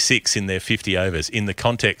 176 in their 50 overs. In the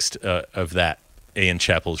context of that, Ian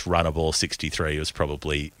Chappell's run a ball 63 was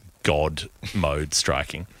probably God mode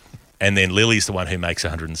striking. And then Lily's the one who makes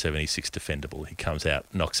 176 defendable. He comes out,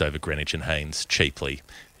 knocks over Greenwich and Haynes cheaply.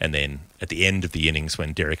 And then at the end of the innings,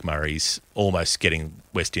 when Derek Murray's almost getting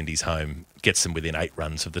West Indies home, gets them within 8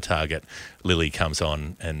 runs of the target, Lilly comes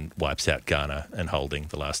on and wipes out Garner and Holding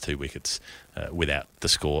the last 2 wickets without the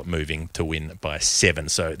score moving to win by 7.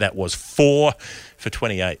 So that was 4 for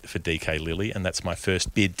 28 for DK Lilly. And that's my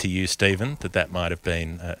first bid to you, Stephen, that might have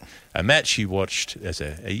been a match you watched as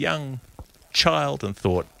a young child and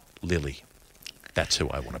thought, Lilly, that's who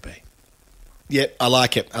I want to be. Yeah, I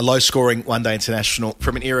like it. A low-scoring one-day international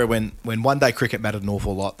from an era when one-day cricket mattered an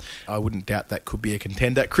awful lot. I wouldn't doubt that could be a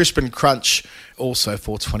contender. Crisp and Crunch, also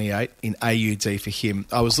 428 in AUD for him.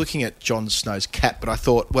 I was looking at John Snow's cap, but I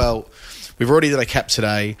thought, well, we've already done a cap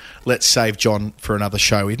today. Let's save John for another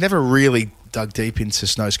show. We've never really dug deep into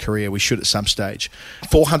Snow's career. We should at some stage.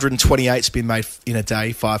 428's been made in a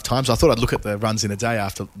day 5 times. I thought I'd look at the runs in a day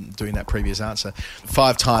after doing that previous answer.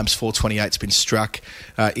 5 times 428's been struck,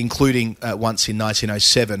 including once in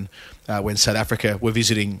 1907 when South Africa were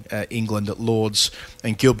visiting England at Lord's,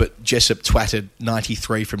 and Gilbert Jessop twatted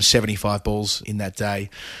 93 from 75 balls in that day.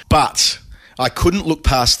 But I couldn't look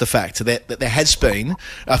past the fact that there has been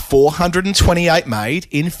a 428 made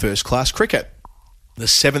in first-class cricket, the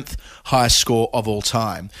 7th highest score of all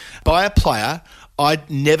time, by a player I'd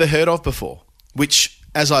never heard of before, which,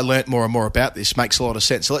 as I learnt more and more about this, makes a lot of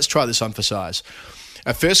sense. So let's try this on for size.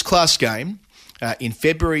 A first-class game in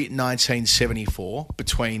February 1974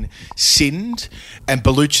 between Sindh and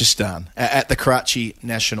Baluchistan at the Karachi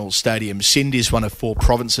National Stadium. Sindh is one of 4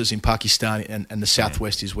 provinces in Pakistan, and the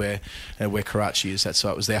southwest is where Karachi is. That's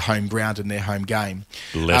why it was their home ground and their home game.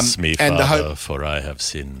 Bless me, Father, for I have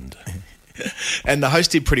sinned. And the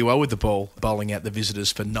host did pretty well with the ball, bowling out the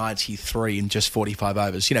visitors for 93 in just 45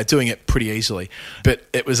 overs, doing it pretty easily. But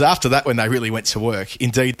it was after that when they really went to work.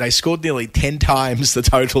 Indeed, they scored nearly 10 times the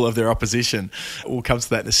total of their opposition. We'll come to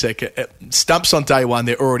that in a second. Stumps on day 1,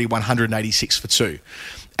 they're already 186 for 2.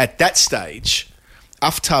 At that stage,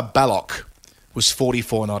 Aftab Balok was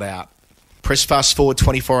 44 not out. Press fast forward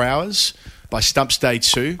 24 hours. By stumps day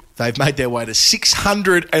 2, they've made their way to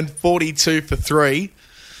 642 for 3.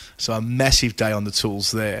 So a massive day on the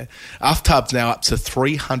tools there. Aftab's now up to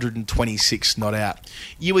 326 not out.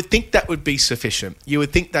 You would think that would be sufficient. You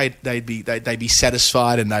would think they'd be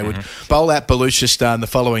satisfied, and they would bowl out Baluchistan the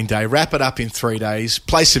following day, wrap it up in 3 days,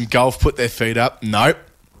 play some golf, put their feet up. Nope.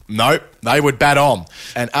 They would bat on.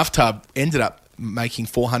 And Aftab ended up making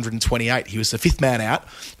 428. He was the 5th man out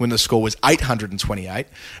when the score was 828.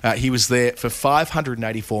 He was there for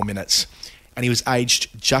 584 minutes. And he was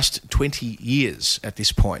aged just 20 years at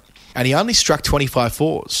this point. And he only struck 25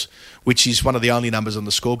 fours, which is one of the only numbers on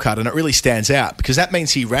the scorecard. And it really stands out because that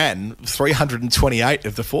means he ran 328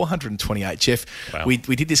 of the 428. Jeff, wow. We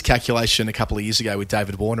did this calculation a couple of years ago with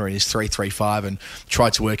David Warner in his 335 and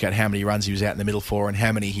tried to work out how many runs he was out in the middle for and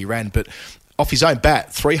how many he ran. But off his own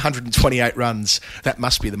bat, 328 runs, that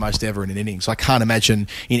must be the most ever in an innings. I can't imagine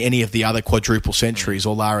in any of the other quadruple centuries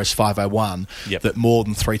or Lara's 501 that more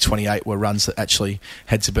than 328 were runs that actually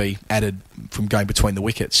had to be added from going between the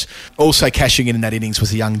wickets. Also cashing in that innings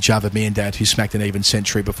was the young Javed Miandad, who smacked an even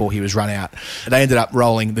century before he was run out. They ended up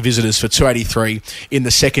rolling the visitors for 283 in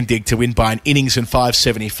the second dig to win by an innings and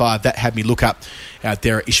 575. That had me look up our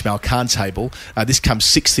Derek Ismail Khan table. This comes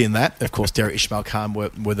 6th in that. Of course, Derek Ismail Khan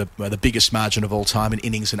were the biggest margin of all time in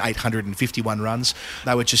innings and 851 runs.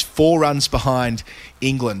 They were just 4 runs behind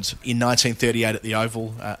England in 1938 at the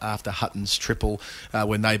Oval after Hutton's triple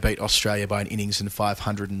when they beat Australia by an innings and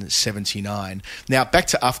 579. Now, back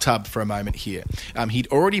to Aftab for a moment here. He'd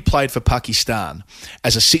already played for Pakistan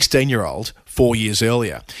as a 16-year-old 4 years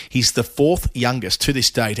earlier. He's the 4th youngest to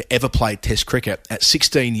this day to ever play Test cricket at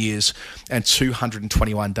 16 years and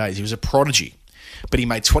 221 days. He was a prodigy. But he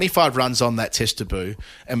made 25 runs on that Test debut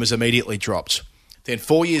and was immediately dropped. Then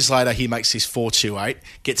 4 years later, he makes his 4.28,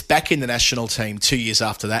 gets back in the national team 2 years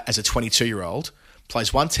after that as a 22-year-old,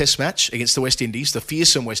 plays one test match against the West Indies, the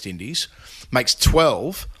fearsome West Indies, makes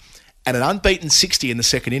 12 and an unbeaten 60 in the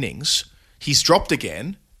second innings. He's dropped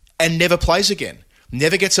again and never plays again.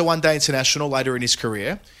 Never gets a one-day international later in his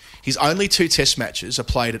career. His only 2 test matches are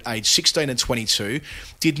played at age 16 and 22.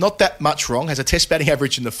 Did not that much wrong, has a test batting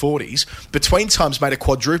average in the 40s, between times made a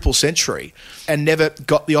quadruple century and never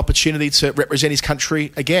got the opportunity to represent his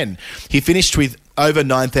country again. He finished with over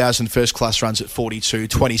 9,000 first-class runs at 42,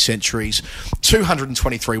 20 centuries,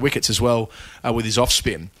 223 wickets as well with his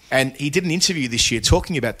off-spin. And he did an interview this year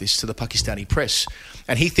talking about this to the Pakistani press,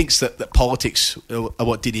 and he thinks that politics are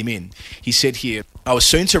what did him in. He said here, "I was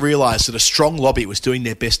soon to realise that a strong lobby was doing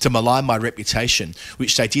their best to malign my reputation,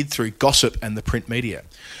 which they did through gossip and the print media.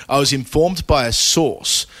 I was informed by a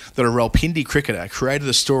source that a Rawalpindi cricketer created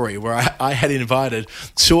a story where I had invited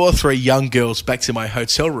 2 or 3 young girls back to my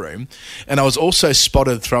hotel room, and I was also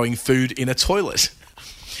spotted throwing food in a toilet.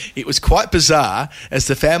 It was quite bizarre, as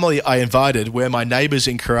the family I invited were my neighbours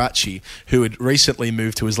in Karachi who had recently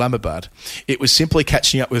moved to Islamabad. It was simply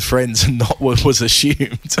catching up with friends and not what was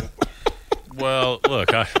assumed." Well,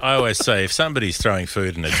 look, I always say if somebody's throwing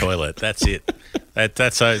food in the toilet, that's it.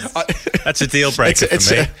 That's a deal breaker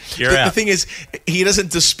for me. You're out. The thing is, he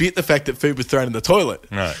doesn't dispute the fact that food was thrown in the toilet.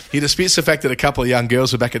 Right. He disputes the fact that a couple of young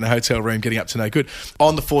girls were back in the hotel room getting up to no good.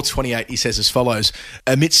 On the 4.28, he says as follows,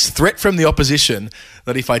 "Amidst threat from the opposition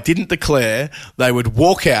that if I didn't declare, they would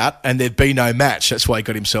walk out and there'd be no match." That's why he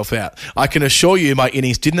got himself out. "I can assure you my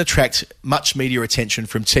innings didn't attract much media attention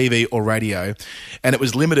from TV or radio, and it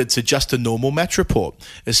was limited to just a normal match report.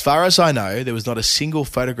 As far as I know, there was not a single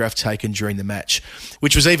photograph taken during the match,"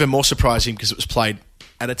 which was even more surprising because it was played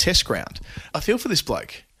at a test ground. I feel for this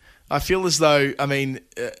bloke. I feel as though,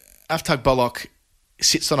 Aftag Bullock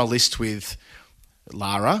sits on a list with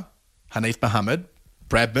Lara, Hanif Mohammed,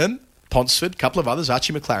 Bradman, Ponsford, a couple of others,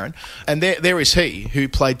 Archie McLaren, and there is he who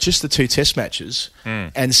played just the 2 test matches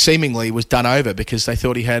and seemingly was done over because they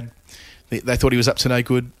thought he was up to no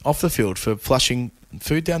good off the field for flushing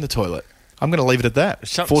food down the toilet. I'm going to leave it at that.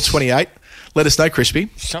 4.28. Let us know, Crispy.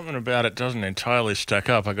 Something about it doesn't entirely stack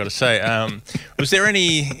up, I've got to say. Was there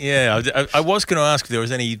any... Yeah, I was going to ask if there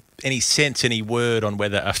was any sense, any word on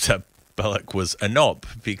whether after Bullock was a knob,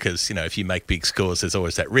 because, if you make big scores, there's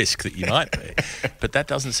always that risk that you might be. But that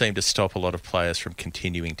doesn't seem to stop a lot of players from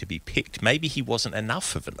continuing to be picked. Maybe he wasn't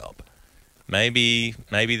enough of a knob. Maybe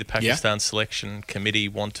the Pakistan selection committee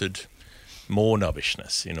wanted more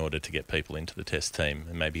knobbishness in order to get people into the test team,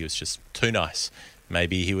 and maybe he was just too nice.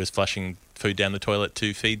 Maybe he was flushing food down the toilet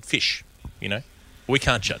to feed fish. We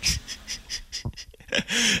can't judge.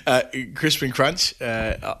 Crispy and Crunch,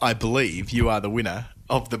 I believe you are the winner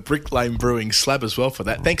of the Brick Lane Brewing slab as well for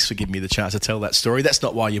that. Thanks for giving me the chance to tell that story. That's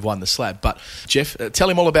not why you've won the slab, but Jeff, tell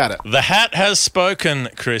him all about it. The hat has spoken,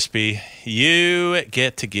 Crispy. You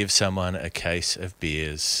get to give someone a case of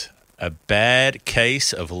beers. A bad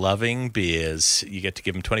case of loving beers. You get to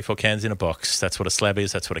give them 24 cans in a box. That's what a slab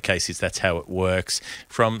is. That's what a case is. That's how it works.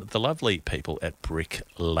 From the lovely people at Brick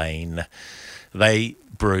Lane. They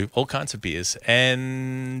brew all kinds of beers.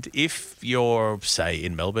 And if you're, say,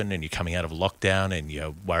 in Melbourne and you're coming out of lockdown and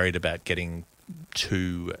you're worried about getting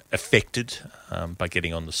too affected by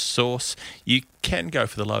getting on the sauce, you can go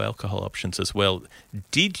for the low alcohol options as well.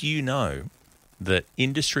 Did you know that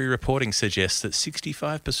industry reporting suggests that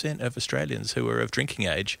 65% of Australians who are of drinking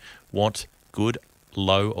age want good,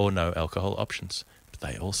 low or no alcohol options? But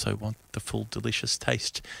they also want the full, delicious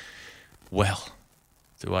taste. Well,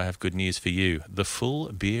 do I have good news for you? The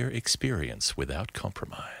full beer experience without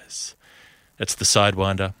compromise. It's the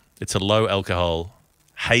Sidewinder. It's a low alcohol,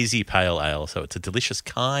 hazy pale ale, so it's a delicious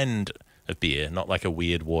kind of beer, not like a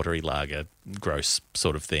weird watery lager, gross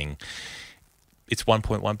sort of thing. It's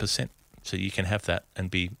 1.1%. So you can have that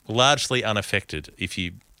and be largely unaffected. If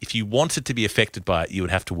you wanted to be affected by it, you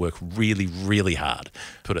would have to work really, really hard,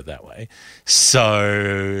 put it that way.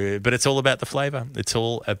 So, but it's all about the flavour. It's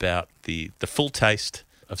all about the full taste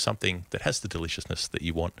of something that has the deliciousness that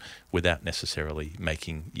you want without necessarily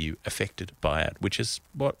making you affected by it, which is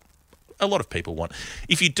what a lot of people want.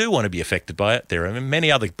 If you do want to be affected by it, there are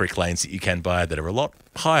many other Brick Lanes that you can buy that are a lot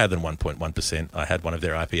higher than 1.1%. I had one of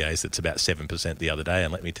their IPAs that's about 7% the other day,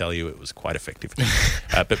 and let me tell you, it was quite effective.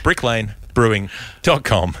 But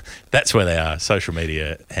bricklanebrewing.com, that's where they are. Social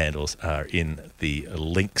media handles are in the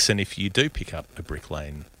links, and if you do pick up a Brick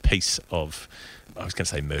Lane piece of, I was going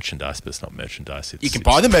to say merchandise, but it's not merchandise. You can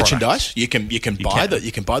buy the merchandise. You can buy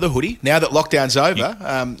the hoodie. Now that lockdown's over,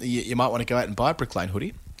 you might want to go out and buy a Brick Lane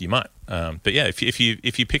hoodie. You might, but yeah, if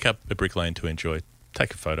you pick up a Brick Lane to enjoy,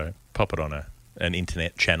 take a photo, pop it on a an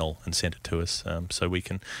internet channel and sent it to us so we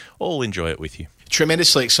can all enjoy it with you.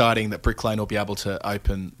 Tremendously exciting that Brick Lane will be able to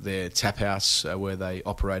open their tap house where they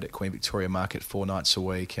operate at Queen Victoria Market 4 nights a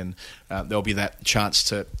week, and there'll be that chance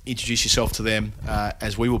to introduce yourself to them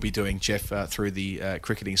as we will be doing, Jeff, through the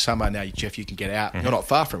cricketing summer. Now, Jeff, you can get out. You're not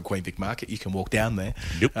far from Queen Vic Market. You can walk down there.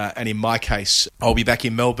 Yep. And in my case, I'll be back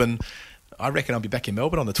in Melbourne. I reckon I'll be back in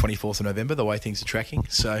Melbourne on the 24th of November, the way things are tracking.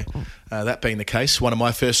 So that being the case, one of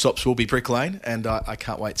my first stops will be Brick Lane, and I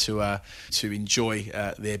can't wait to enjoy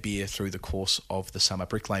their beer through the course of the summer.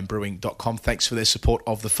 BrickLaneBrewing.com. Thanks for their support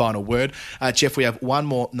of The Final Word. Jeff, we have one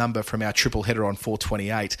more number from our triple header on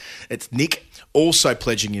 428. It's Nick, also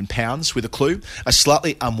pledging in pounds with a clue, a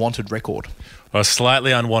slightly unwanted record. Well, a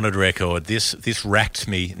slightly unwanted record. This racked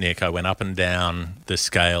me, Nick. I went up and down the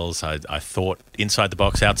scales. I thought inside the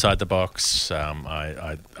box, outside the box.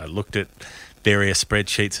 I looked at various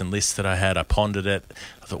spreadsheets and lists that I had. I pondered it.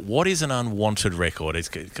 I thought, what is an unwanted record? It's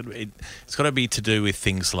got to be to do with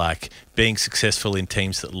things like being successful in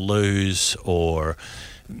teams that lose, or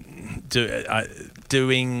it's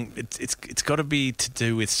got to be to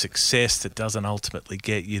do with success that doesn't ultimately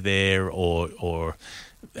get you there, or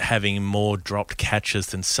having more dropped catches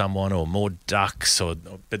than someone, or more ducks,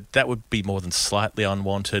 but that would be more than slightly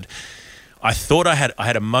unwanted. I thought I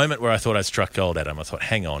had a moment where I thought I struck gold at him. I thought,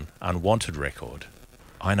 hang on, unwanted record.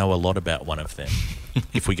 I know a lot about one of them.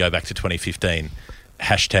 If we go back to 2015,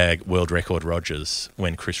 hashtag World Record Rogers,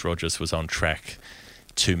 when Chris Rogers was on track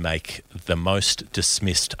to make the most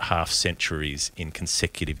dismissed half-centuries in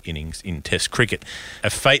consecutive innings in Test cricket, a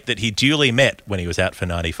fate that he duly met when he was out for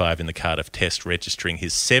 95 in the Cardiff Test, registering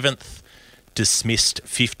his 7th dismissed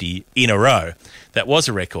 50 in a row. That was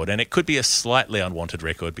a record, and it could be a slightly unwanted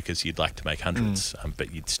record because you'd like to make hundreds,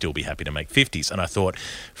 but you'd still be happy to make 50s. And I thought,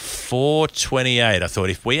 428, I thought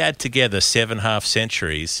if we add together 7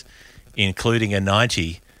 half-centuries, including a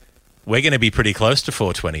 90, we're going to be pretty close to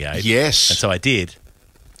 428. Yes. And so I did.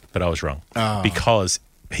 But I was wrong because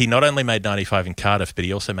he not only made 95 in Cardiff, but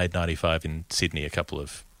he also made 95 in Sydney a couple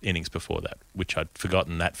of innings before that, which I'd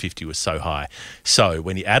forgotten that 50 was so high. So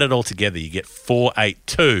when you add it all together, you get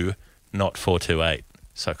 482, not 428.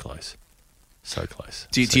 So close. So close.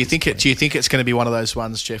 Do you think it's going to be one of those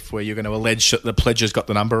ones, Jeff, where you're going to allege that the pledger's got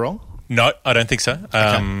the number wrong? No, I don't think so.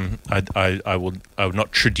 Okay. I would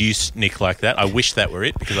not traduce Nick like that. I wish that were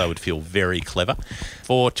it, because I would feel very clever.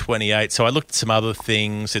 428. So I looked at some other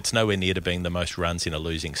things. It's nowhere near to being the most runs in a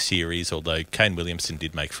losing series, although Kane Williamson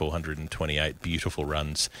did make 428 beautiful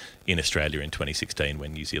runs in Australia in 2016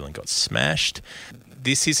 when New Zealand got smashed.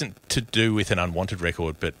 This isn't to do with an unwanted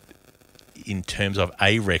record, but in terms of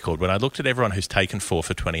a record. When I looked at everyone who's taken 4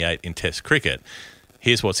 for 28 in Test cricket,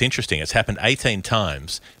 here's what's interesting. It's happened 18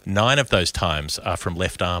 times. 9 of those times are from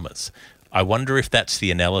left armers. I wonder if that's the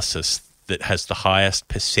analysis that has the highest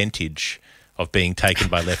percentage of being taken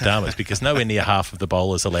by left armers, because nowhere near half of the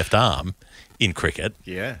bowlers are left arm in cricket.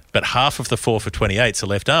 Yeah. But half of the 4 for 28s are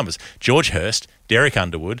left armers. George Hurst, Derek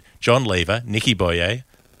Underwood, John Lever, Nicky Boyer,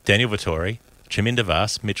 Daniel Vittori, Chaminda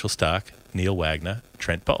Vaas, Mitchell Starc, Neil Wagner,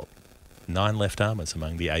 Trent Bolt. 9 left armers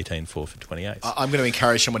among the 18 4 for 28s. I'm going to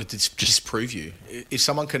encourage someone to disprove you. If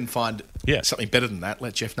someone can find something better than that,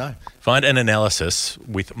 let Jeff know. Find an analysis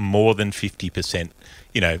with more than 50%,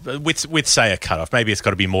 with say a cutoff. Maybe it's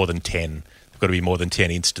got to be more than 10. There's got to be more than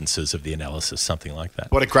 10 instances of the analysis, something like that.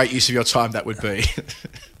 What a great use of your time that would be.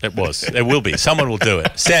 It was. It will be. Someone will do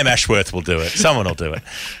it. Sam Ashworth will do it. Someone will do it.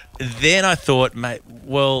 Then I thought, mate,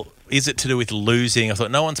 well, is it to do with losing? I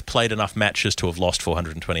thought no one's played enough matches to have lost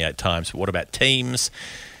 428 times. But what about teams?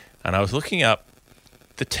 And I was looking up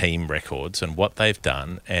the team records and what they've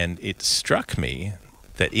done, and it struck me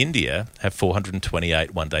that India have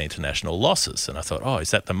 428 one-day international losses. And I thought,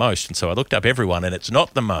 is that the most? And so I looked up everyone, and it's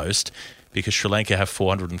not the most because Sri Lanka have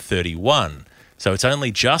 431. So it's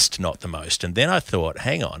only just not the most. And then I thought,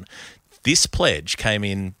 hang on, this pledge came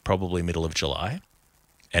in probably middle of July,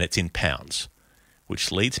 and it's in pounds,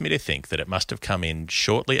 which leads me to think that it must have come in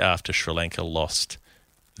shortly after Sri Lanka lost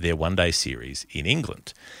their one-day series in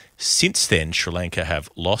England. Since then, Sri Lanka have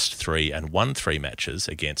lost 3 and won 3 matches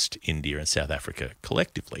against India and South Africa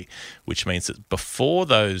collectively, which means that before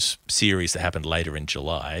those series that happened later in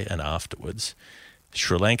July and afterwards,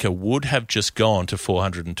 Sri Lanka would have just gone to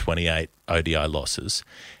 428 ODI losses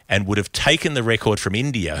and would have taken the record from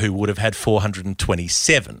India, who would have had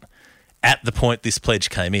 427. At the point this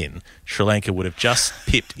pledge came in, Sri Lanka would have just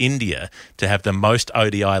pipped India to have the most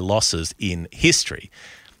ODI losses in history.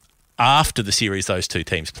 After the series those two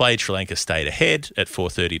teams played, Sri Lanka stayed ahead at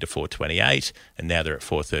 430 to 428, and now they're at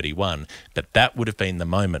 431. But that would have been the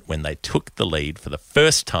moment when they took the lead for the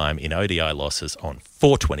first time in ODI losses on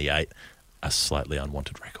 428 a slightly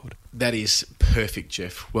unwanted record. That is perfect,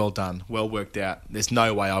 Jeff. Well done. Well worked out. There's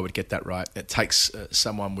no way I would get that right. It takes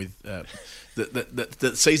someone with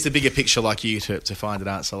that sees the bigger picture like you to find an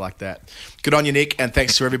answer like that. Good on you, Nick, and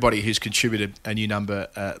thanks to everybody who's contributed a new number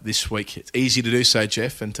this week. It's easy to do so,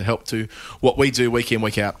 Jeff, and to help do what we do week in,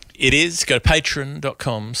 week out. It is. Go to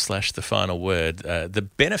patreon.com/thefinalword. The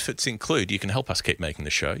benefits include you can help us keep making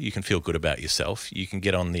the show. You can feel good about yourself. You can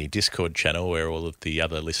get on the Discord channel where all of the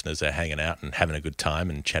other listeners are hanging out and having a good time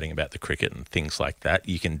and chatting about the cricket and things like that.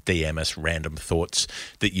 You can DM us random thoughts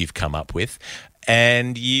that you've come up with.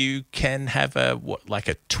 And you can have a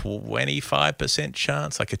 25%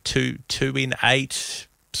 chance, like a 2 in 8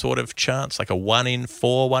 sort of chance, like a 1 in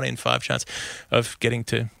 4, 1 in 5 chance of getting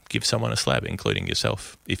to give someone a slab, including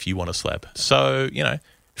yourself, if you want a slab. So,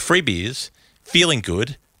 free beers, feeling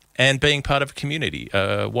good, and being part of a community.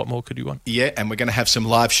 What more could you want? Yeah, and we're going to have some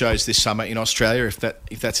live shows this summer in Australia,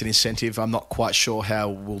 if that's an incentive. I'm not quite sure how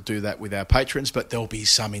we'll do that with our patrons, but there'll be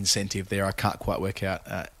some incentive there. I can't quite work out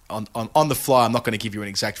on the fly. I'm not going to give you an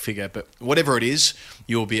exact figure, but whatever it is,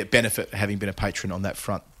 you'll be at benefit having been a patron on that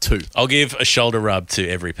front too. I'll give a shoulder rub to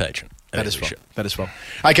every patron. That is well.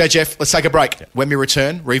 Okay, Jeff, let's take a break. Yeah. When we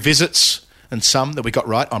return, revisits and some that we got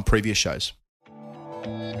right on previous shows.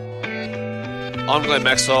 I'm Glenn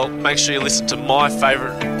Maxwell. Make sure you listen to my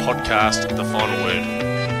favourite podcast, The Final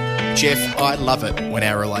Word. Jeff, I love it when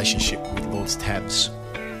our relationship with Lord's Tabs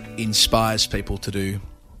inspires people to do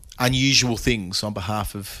unusual things on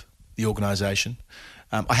behalf of the organisation.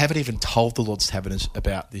 I haven't even told the Lord's Taverners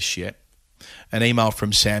about this yet. An email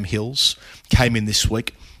from Sam Hills came in this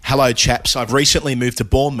week. Hello, chaps. I've recently moved to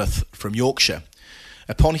Bournemouth from Yorkshire.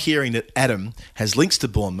 Upon hearing that Adam has links to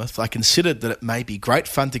Bournemouth, I considered that it may be great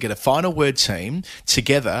fun to get a Final Word team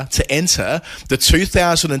together to enter the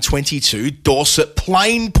 2022 Dorset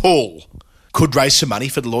Plane Pool. Could raise some money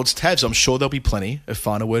for the Lord's Tabs. I'm sure there'll be plenty of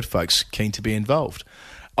Final Word folks keen to be involved.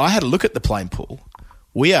 I had a look at the plane pool.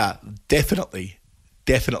 We are definitely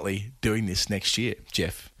doing this next year,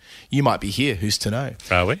 Jeff. You might be here. Who's to know?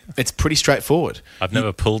 Are we? It's pretty straightforward. I've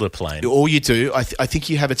never pulled a plane. All you do, I think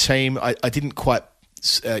you have a team. I didn't quite.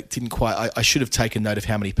 I should have taken note of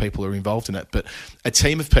how many people are involved in it. But a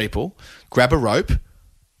team of people grab a rope,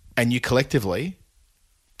 and you collectively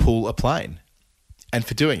pull a plane. And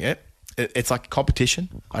for doing it, it's like a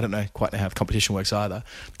competition. I don't quite know how competition works either.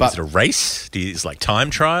 But is it a race? Is it like time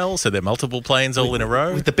trials? Are there multiple planes all in a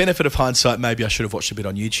row? With the benefit of hindsight, maybe I should have watched a bit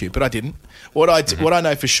on YouTube, but I didn't. What I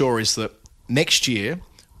know for sure is that next year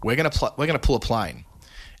we're going to pull a plane,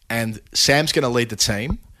 and Sam's going to lead the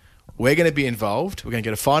team. We're going to be involved. We're going to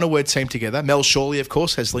get a Final Word team together. Mel Shawley, of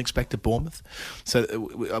course, has links back to Bournemouth. So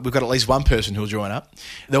we've got at least one person who'll join up.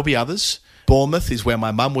 There'll be others. Bournemouth is where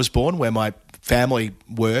my mum was born, where my family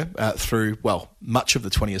were through, much of the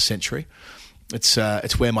 20th century.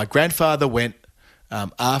 It's where my grandfather went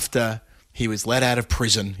after he was let out of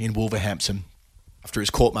prison in Wolverhampton, after he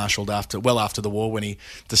was court-martialed after the war, when he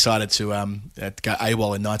decided to go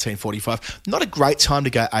AWOL in 1945. Not a great time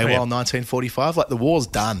to go AWOL in 1945. Like, the war's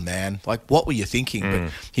done, man. Like, what were you thinking?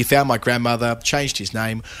 But he found my grandmother, changed his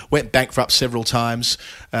name, went bankrupt several times.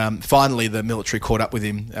 Finally, the military caught up with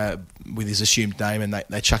him with his assumed name, and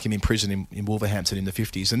they chuck him in prison in Wolverhampton in the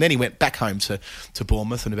 50s. And then he went back home to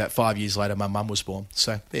Bournemouth, and about 5 years later, my mum was born.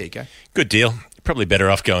 So there you go. Good deal. Probably better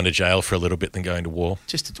off going to jail for a little bit than going to war.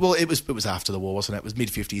 It was after the war, wasn't it? It was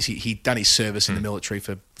mid-50s. He'd done his service in the military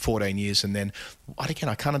for 14 years, and then, again,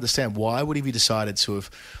 I can't understand why would he be decided to have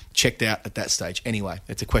checked out at that stage. Anyway,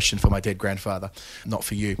 it's a question for my dead grandfather, not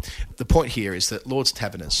for you. The point here is that Lord's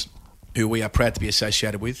Taverners, who we are proud to be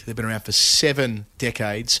associated with. They've been around for 7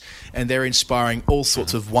 decades, and they're inspiring all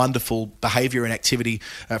sorts of wonderful behaviour and activity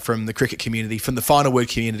from the cricket community, from the Final Word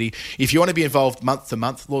community. If you want to be involved month to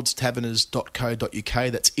month,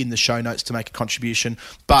 lordstaverners.co.uk, that's in the show notes to make a contribution.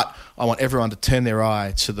 But I want everyone to turn their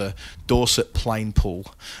eye to the Dorset Plane Pool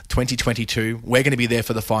 2022. We're going to be there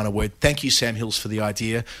for the Final Word. Thank you, Sam Hills, for the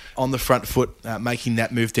idea. On the front foot, making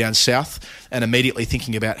that move down south, and immediately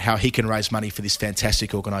thinking about how he can raise money for this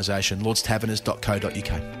fantastic organisation.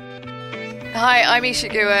 lordstaverners.co.uk. Hi, I'm Isha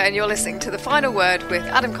Gua, and you're listening to The Final Word with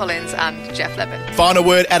Adam Collins and Jeff Lemon. Final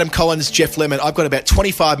Word, Adam Collins, Jeff Lemon. I've got about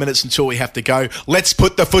 25 minutes until we have to go. Let's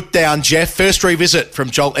put the foot down, Jeff. First revisit from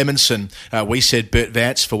Joel Emonson. We said Bert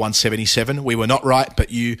Vance for 177. We were not right, but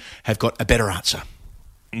you have got a better answer.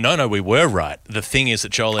 No, we were right. The thing is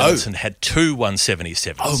that Joel Emonson had 2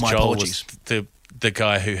 177s. Oh, my Joel apologies. Was the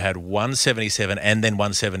guy who had 177 and then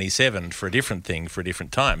 177 for a different thing for a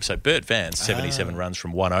different time. So Bert Vance, 77 runs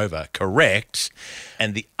from 1 over, correct.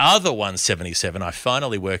 And the other 177 I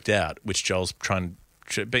finally worked out, which Joel's trying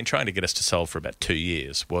been trying to get us to solve for about 2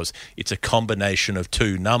 years was it's a combination of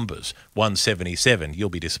two numbers. 177. You'll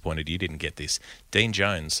be disappointed you didn't get this. Dean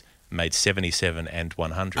Jones made 77 and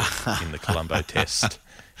 100 in the Colombo Test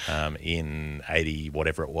in 80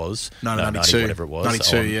 whatever it was. 92 whatever it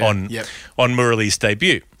was. 92, on Murali's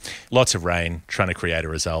debut. Lots of rain, trying to create a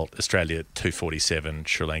result. Australia 247,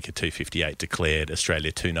 Sri Lanka 258 declared,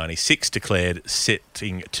 Australia 296 declared,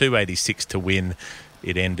 setting 286 to win.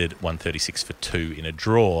 It ended 136 for 2 in a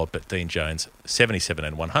draw, but Dean Jones, 77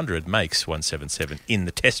 and 100, makes 177 in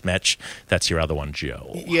the test match. That's your other one, Joe.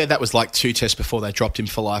 Yeah, that was like 2 tests before they dropped him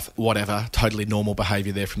for life. Whatever. Totally normal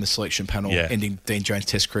behaviour there from the selection panel, ending Dean Jones'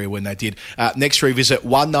 test career when they did. Next revisit,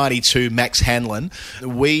 192, Max Hanlon.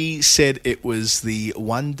 We said it was the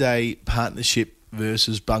one-day partnership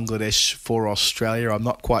versus Bangladesh for Australia. I'm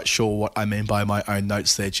not quite sure what I mean by my own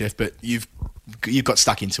notes there, Jeff, but you've got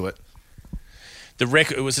stuck into it.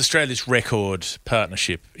 It was Australia's record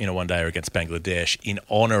partnership in a one-dayer against Bangladesh in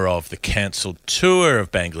honour of the cancelled tour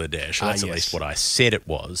of Bangladesh. That's at least what I said it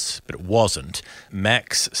was, but it wasn't.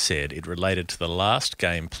 Max said it related to the last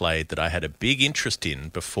game played that I had a big interest in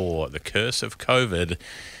before the curse of COVID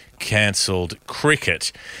cancelled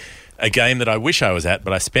cricket. A game that I wish I was at,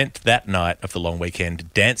 but I spent that night of the long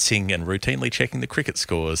weekend dancing and routinely checking the cricket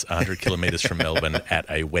scores 100 kilometres from Melbourne at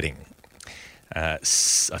a wedding. I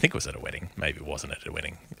think it was at a wedding. Maybe it wasn't at a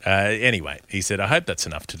wedding. Anyway, he said, I hope that's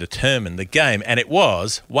enough to determine the game. And it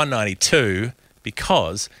was 192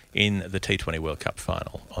 because in the T20 World Cup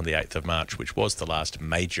final on the 8th of March, which was the last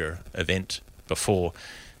major event before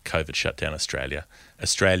COVID shut down Australia,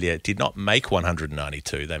 Australia did not make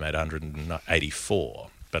 192. They made 184.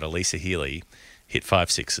 But Elisa Healy hit 5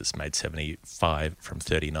 sixes, made 75 from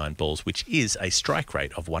 39 balls, which is a strike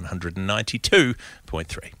rate of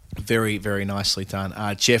 192.3. Very, very nicely done.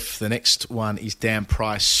 Jeff, the next one is Dan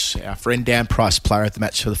Price, our friend Dan Price, player of the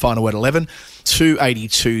match for the final word 11.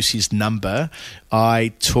 282 is his number.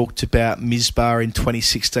 I talked about Misbah in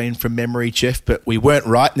 2016 from memory, Jeff, but we weren't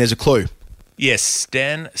right, and there's a clue. Yes,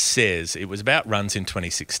 Dan says it was about runs in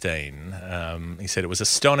 2016. He said it was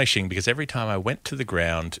astonishing because every time I went to the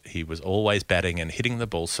ground, he was always batting and hitting the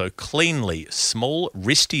ball so cleanly. Small,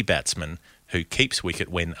 wristy batsman who keeps wicket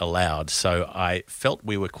when allowed. So I felt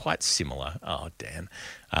we were quite similar. Oh, Dan.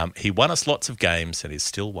 He won us lots of games and is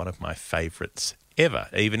still one of my favourites ever,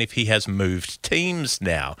 even if he has moved teams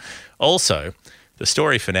now. Also, the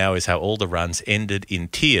story for now is how all the runs ended in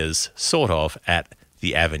tears, sort of, at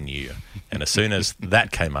the Avenue. And as soon as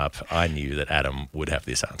that came up, I knew that Adam would have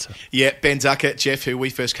this answer. Yeah, Ben Duckett, Jeff, who we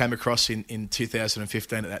first came across in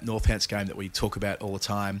 2015 at that Northants game that we talk about all the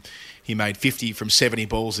time. He made 50 from 70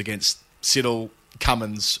 balls against Siddle,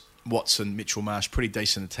 Cummins, Watson, Mitchell Marsh. Pretty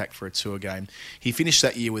decent attack for a tour game. He finished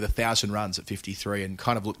that year with 1,000 runs at 53 and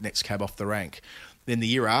kind of looked next cab off the rank. Then the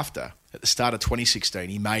year after, at the start of 2016,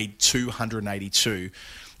 he made 282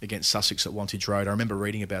 against Sussex at Wantage Road. I remember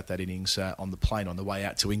reading about that innings on the plane on the way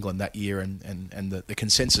out to England that year, and the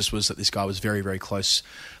consensus was that this guy was very, very close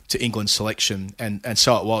to England's selection, and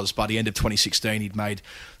so it was. By the end of 2016, he'd made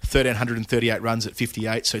 1,338 runs at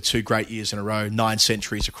 58, so 2 great years in a row, 9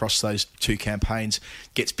 centuries across those 2 campaigns.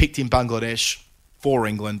 Gets picked in Bangladesh for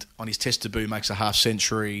England. On his test debut, makes a half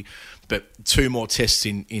century, but 2 more tests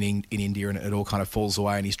in India, and it all kind of falls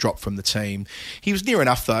away, and he's dropped from the team. He was near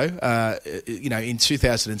enough, though. In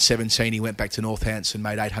 2017, he went back to Northants and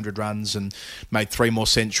made 800 runs and made 3 more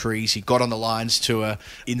centuries. He got on the Lions tour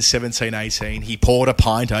in 17-18. He poured a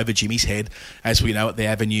pint over Jimmy's head, as we know, at the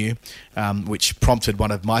Avenue, which prompted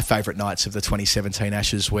one of my favourite nights of the 2017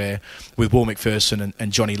 Ashes, where with Will McPherson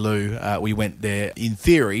and Johnny Liu, we went there, in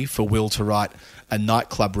theory, for Will to write a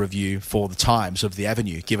nightclub review for the Times of the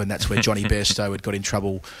Avenue, given that's where Johnny Bairstow had got in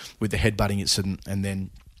trouble with the headbutting incident, and then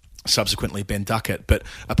subsequently Ben Duckett. But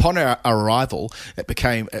upon our arrival, it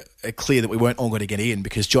became clear that we weren't all going to get in,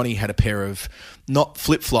 because Johnny had a pair of, not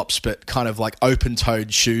flip-flops, but kind of like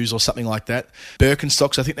open-toed shoes or something like that.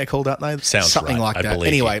 Birkenstocks, I think they're called, aren't they? Sounds something right, like I that. believe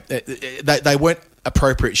Anyway, they weren't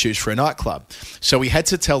appropriate shoes for a nightclub. So we had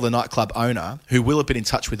to tell the nightclub owner, who Will had been in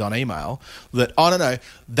touch with on email, that, oh, no,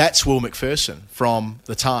 that's Will McPherson from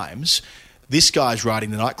the Times. This guy's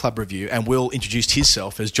writing the nightclub review, and Will introduced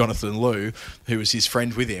himself as Jonathan Liu, who was his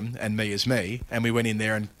friend with him, and me as me. And we went in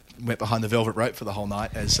there and went behind the velvet rope for the whole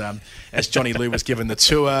night as Johnny Liu was given the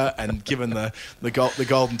tour and given the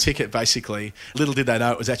golden ticket, basically. Little did they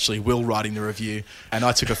know it was actually Will writing the review, and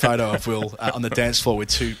I took a photo of Will on the dance floor with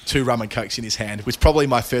two rum and cokes in his hand, which was probably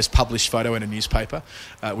my first published photo in a newspaper,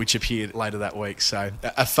 which appeared later that week. So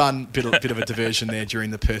a fun bit of a diversion there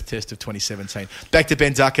during the Perth Test of 2017. Back to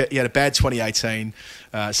Ben Duckett. He had a bad 2018,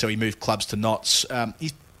 so he moved clubs to Notts.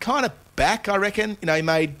 He kind of back, I reckon. He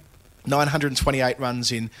made 928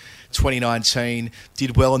 runs in 2019,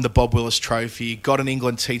 did well in the Bob Willis Trophy, got an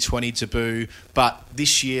England T20 debut, but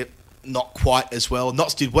this year not quite as well.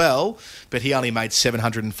 Notts did well, but he only made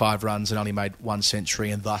 705 runs and only made 1 century,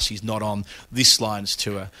 and thus he's not on this Lions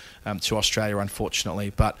tour to Australia,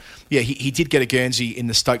 unfortunately. But yeah, he did get a Guernsey in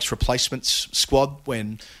the Stokes replacements squad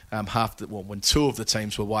when when 2 of the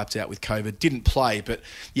teams were wiped out with COVID. Didn't play, but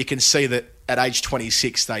you can see that at age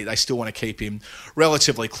 26, they still want to keep him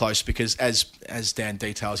relatively close because, as Dan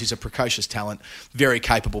details, he's a precocious talent, very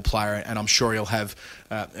capable player, and I'm sure he'll have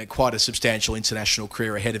quite a substantial international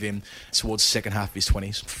career ahead of him towards the second half of his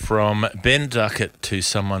 20s. From Ben Duckett to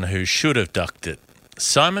someone who should have ducked it.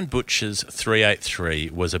 Simon Butcher's 383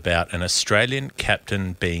 was about an Australian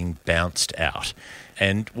captain being bounced out.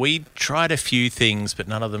 And we tried a few things, but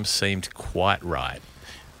none of them seemed quite right.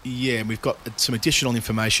 Yeah, and we've got some additional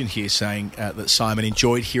information here saying that Simon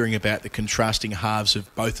enjoyed hearing about the contrasting halves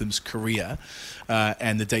of Botham's career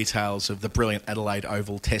and the details of the brilliant Adelaide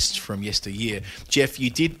Oval tests from yesteryear. Jeff, you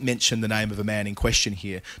did mention the name of a man in question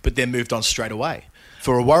here, but then moved on straight away.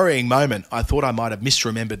 For a worrying moment, I thought I might have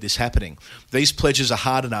misremembered this happening. These pledges are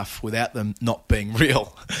hard enough without them not being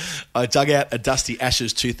real. I dug out a Dusty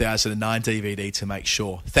Ashes 2009 DVD to make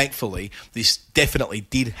sure. Thankfully, this definitely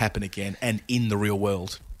did happen again and in the real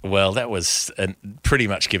world. Well, that was pretty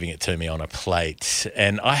much giving it to me on a plate.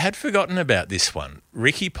 And I had forgotten about this one.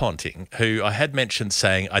 Ricky Ponting, who I had mentioned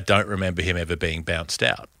saying I don't remember him ever being bounced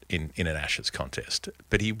out in an Ashes contest,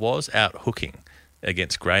 but he was out hooking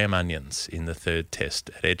against Graham Onions in the 3rd test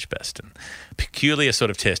at Edgbaston. Peculiar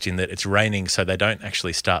sort of test in that it's raining, so they don't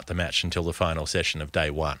actually start the match until the final session of day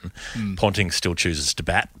 1. Ponting still chooses to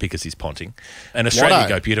bat because he's Ponting. And Australia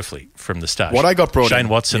go beautifully from the start. What I got brought Shane in.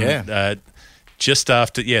 Watson... Just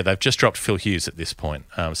after, they've just dropped Phil Hughes at this point.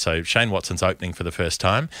 So Shane Watson's opening for the first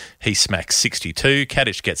time. He smacks 62.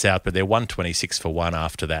 Kadich gets out, but they're 126 for 1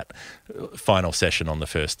 after that final session on the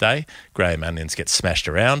first day. Graham Onions gets smashed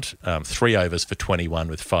around. 3 overs for 21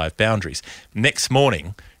 with 5 boundaries. Next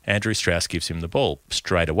morning, Andrew Strauss gives him the ball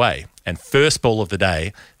straight away. And first ball of the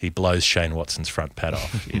day, he blows Shane Watson's front pad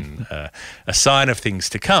off in a sign of things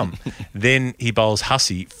to come. Then he bowls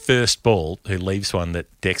Hussey first ball, who leaves one that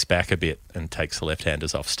decks back a bit and takes the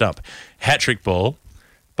left-handers off stump. Hat-trick ball,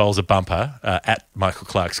 bowls a bumper at Michael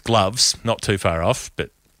Clarke's gloves, not too far off, but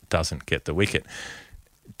doesn't get the wicket.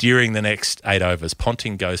 During the next 8 overs,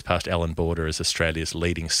 Ponting goes past Alan Border as Australia's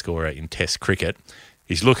leading scorer in Test cricket.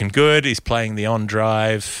 He's looking good. He's playing the on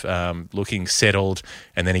drive, looking settled,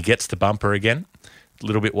 and then he gets the bumper again, a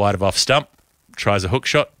little bit wide of off stump, tries a hook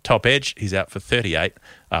shot, top edge. He's out for 38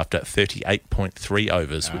 after 38.3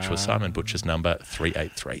 overs, which was Simon Butcher's number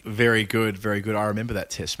 383. Very good, very good. I remember that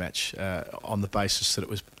test match on the basis that it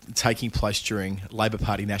was taking place during Labor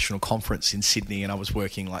Party National Conference in Sydney, and I was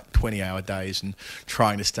working like 20-hour days and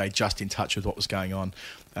trying to stay just in touch with what was going on.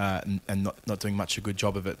 And not doing much a good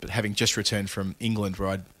job of it. But having just returned from England, where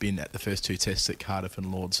I'd been at the first 2 tests at Cardiff and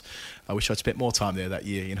Lords, I wish I'd spent more time there that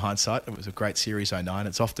year. In hindsight, it was a great series, 09.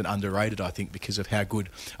 It's often underrated, I think, because of how good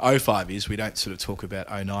 05 is. We don't sort of talk about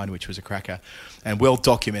 09, which was a cracker. And well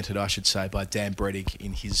documented, I should say, by Dan Bredig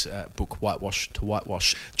in his book, Whitewash to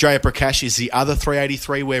Whitewash. Jaya Prakash is the other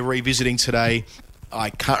 383 we're revisiting today. I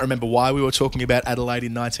can't remember why we were talking about Adelaide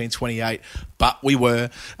in 1928, but we were.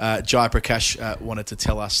 Jaya Prakash wanted to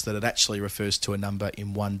tell us that it actually refers to a number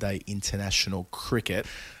in one-day international cricket.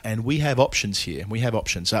 And we have options here. We have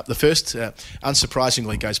options. The first,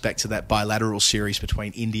 unsurprisingly, goes back to that bilateral series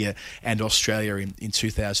between India and Australia in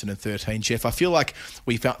 2013. Jeff, I feel like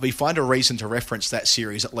we find a reason to reference that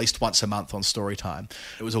series at least once a month on Storytime.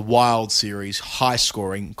 It was a wild series, high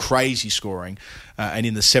scoring, crazy scoring. And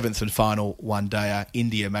in the 7th and final one-dayer,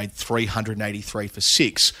 India made 383 for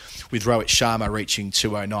 6, with Rohit Sharma reaching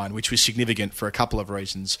 209, which was significant for a couple of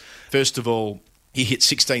reasons. First of all, he hit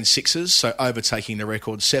 16 sixes, so overtaking the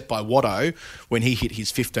record set by Watto when he hit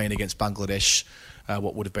his 15 against Bangladesh,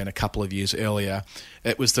 what would have been a couple of years earlier.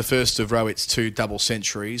 It was the first of Rohit's 2 double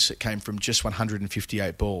centuries. It came from just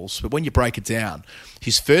 158 balls. But when you break it down,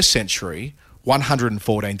 his first century,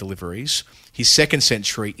 114 deliveries, his second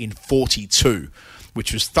century in 42,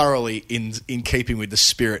 which was thoroughly in keeping with the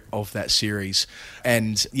spirit of that series.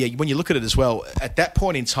 And yeah, when you look at it as well, at that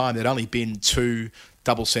point in time, there'd only been 2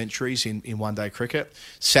 double centuries in one-day cricket,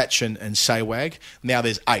 Sachin and Sehwag. Now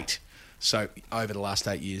there's 8. So over the last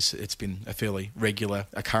 8 years, it's been a fairly regular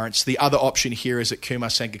occurrence. The other option here is that Kumar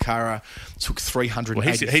Sangakkara took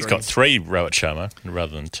 383. Well, he's got 3, Rohit Sharma,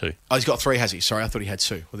 rather than 2. Oh, he's got 3, has he? Sorry, I thought he had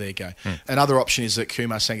 2. Well, there you go. Another option is that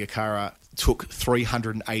Kumar Sangakkara took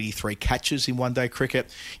 383 catches in one-day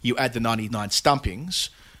cricket. You add the 99 stumpings,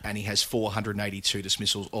 and he has 482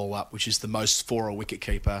 dismissals all up, which is the most for a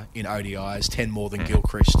wicketkeeper in ODIs, 10 more than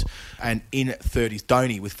Gilchrist. And in 30th,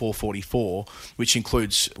 Dhoni with 444, which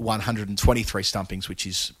includes 123 stumpings, which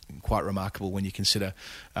is quite remarkable when you consider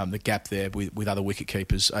the gap there with other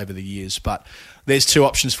wicketkeepers over the years. But there's two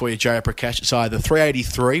options for you, Jaya Prakash. It's either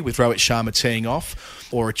 383 with Rohit Sharma teeing off,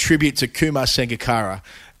 or a tribute to Kumar Sangakkara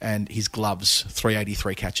and his gloves,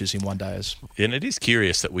 383 catches in one days. And it is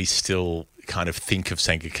curious that we still kind of think of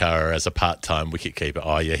Sangakkara as a part-time wicketkeeper.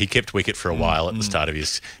 Oh, yeah, he kept wicket for a while at the start of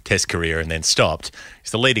his Test career and then stopped.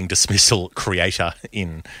 He's the leading dismissal creator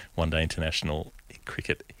in one-day international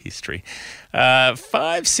cricket history.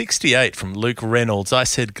 568 from Luke Reynolds. I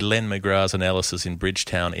said Glenn McGrath's analysis in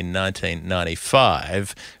Bridgetown in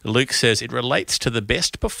 1995. Luke says it relates to the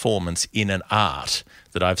best performance in an art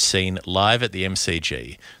that I've seen live at the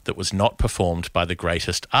MCG that was not performed by the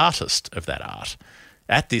greatest artist of that art.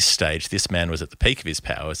 At this stage, this man was at the peak of his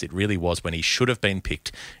powers. It really was when he should have been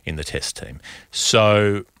picked in the Test team.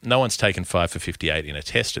 So no one's taken 5 for 58 in a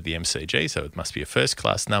Test at the MCG, so it must be a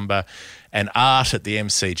first-class number. And art at the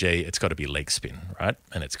MCG, it's got to be leg spin, right?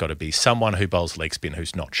 And it's got to be someone who bowls leg spin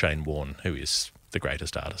who's not Shane Warne, who is the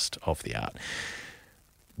greatest artist of the art.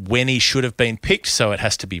 When he should have been picked, so it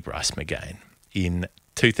has to be Bryce McGain. In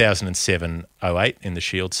 2007-08 in the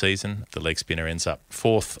Shield season, the leg spinner ends up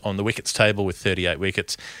fourth on the wickets table with 38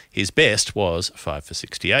 wickets. His best was 5 for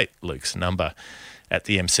 68, Luke's number at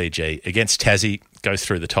the MCG. Against Tassie, goes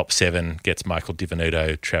through the top 7, gets Michael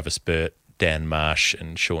Divenuto, Travis Burt, Dan Marsh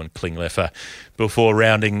and Sean Klingleffer before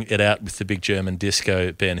rounding it out with the big German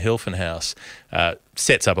disco Ben Hilfenhaus.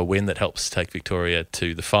 Sets up a win that helps take Victoria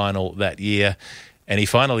to the final that year. And he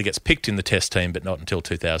finally gets picked in the Test team, but not until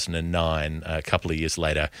 2009. A couple of years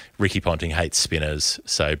later, Ricky Ponting hates spinners,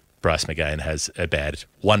 so Bryce McGain has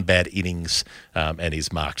one bad innings and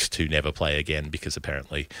is marked to never play again because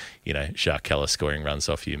apparently, Jacques Kallis scoring runs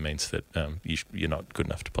off you means that you're not good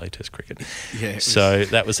enough to play Test cricket. Yeah, so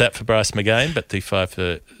that was that for Bryce McGain, but the 5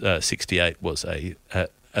 for 68 was a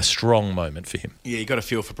strong moment for him. Yeah, you got a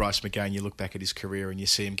feel for Bryce McGain. You look back at his career and you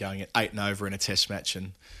see him going at 8 and over in a Test match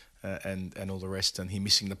and all the rest, and him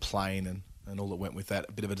missing the plane and all that went with that.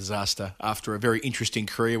 A bit of a disaster after a very interesting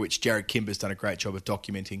career, which Jared Kimber's done a great job of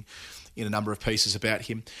documenting in a number of pieces about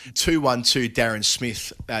him. 212 Darren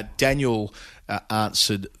Smith. Daniel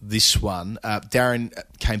answered this one. Darren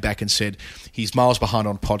came back and said he's miles behind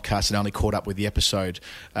on podcasts and only caught up with the episode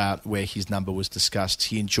where his number was discussed.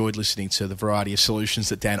 He enjoyed listening to the variety of solutions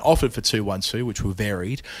that Dan offered for 212, which were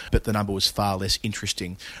varied, but the number was far less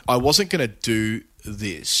interesting. I wasn't going to do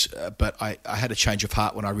this, but I had a change of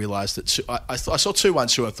heart when I realised that I saw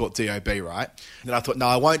 212 and thought DOB, right? And then I thought, no,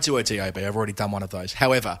 I won't do a DOB. I've already done one of those.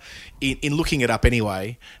 However, in looking it up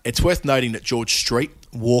anyway, it's worth noting that George Street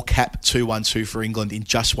wore cap 212 for England in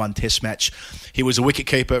just one Test match. He was a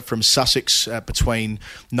wicketkeeper from Sussex between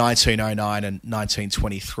 1909 and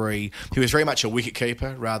 1923. He was very much a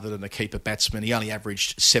wicketkeeper rather than a keeper batsman. He only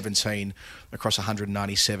averaged 17 across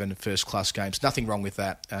 197 first-class games. Nothing wrong with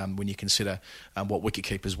that when you consider what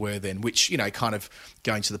wicketkeepers were then, which, kind of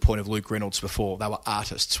going to the point of Luke Reynolds before, they were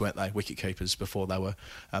artists, weren't they, wicketkeepers, before they were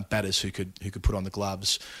batters who could put on the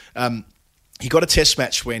gloves. He got a Test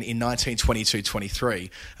match when, in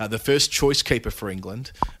 1922-23, the first choice keeper for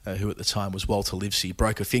England, who at the time was Walter Livesey,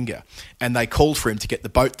 broke a finger, and they called for him to get the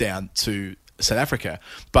boat down to South Africa,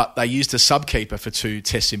 but they used a sub-keeper for 2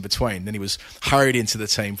 tests in between. Then he was hurried into the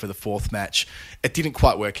team for the 4th match. It didn't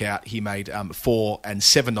quite work out. He made 4 and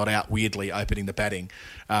 7 not out, weirdly, opening the batting.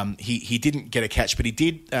 He didn't get a catch, but he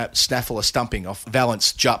did snaffle a stumping off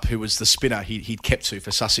Valence Jupp, who was the spinner he'd kept to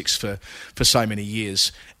for Sussex for so many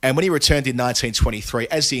years. And when he returned in 1923,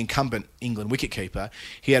 as the incumbent England wicketkeeper,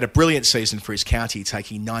 he had a brilliant season for his county,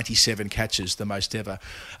 taking 97 catches, the most ever.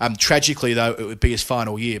 Tragically, though, it would be his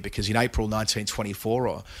final year because in April 1924,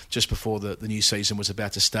 or just before the new season was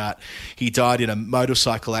about to start, he died in a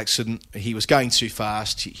motorcycle accident. He was going too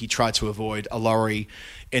fast. He tried to avoid a lorry,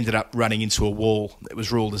 ended up running into a wall. It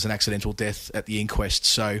was ruled as an accidental death at the inquest.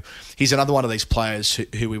 So he's another one of these players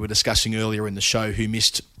who we were discussing earlier in the show who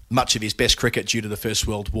missed much of his best cricket due to the First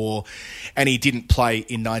World War, and he didn't play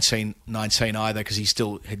in 1919 either because he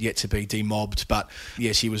still had yet to be demobbed. But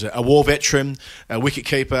yes, he was a war veteran, a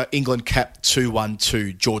wicketkeeper, England cap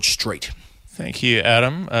 212, George Street. Thank you,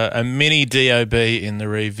 Adam. A mini DOB in the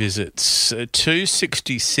revisits.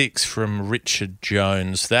 266 from Richard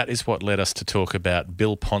Jones. That is what led us to talk about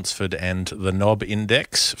Bill Ponsford and the Knob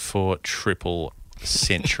Index for triple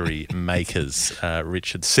century makers.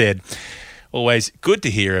 Richard said, always good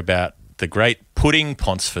to hear about the great Pudding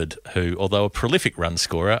Ponsford, who, although a prolific run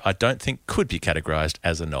scorer, I don't think could be categorised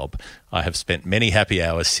as a knob. I have spent many happy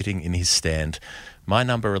hours sitting in his stand. My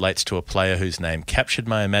number relates to a player whose name captured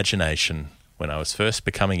my imagination when I was first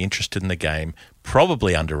becoming interested in the game,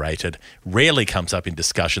 probably underrated, rarely comes up in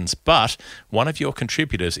discussions, but one of your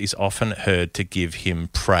contributors is often heard to give him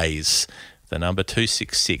praise. The number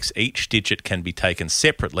 266, each digit can be taken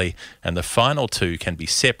separately and the final two can be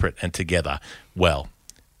separate and together. Well,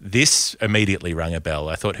 this immediately rang a bell.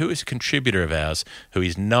 I thought, who is a contributor of ours who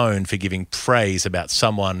is known for giving praise about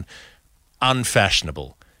someone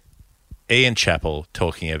unfashionable? Ian Chappell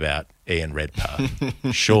talking about Ian Redpath.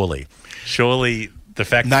 Surely the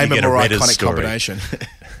fact that you get a Redders story, combination.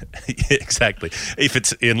 Yeah, exactly.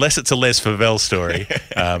 Unless it's a Les Favell story,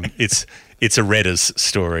 it's a Redders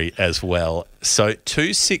story as well. So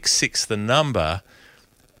 266, the number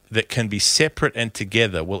that can be separate and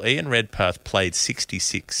together. Well, Ian Redpath played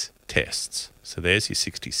 66 tests. So there's your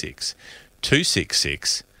 66.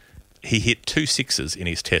 266, he hit 2 sixes in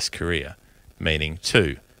his test career, meaning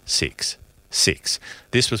 2-6-6.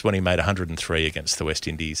 This was when he made 103 against the West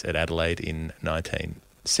Indies at Adelaide in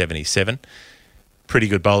 1977. Pretty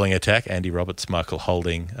good bowling attack. Andy Roberts, Michael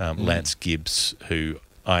Holding, Lance Gibbs, who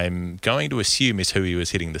I'm going to assume is who he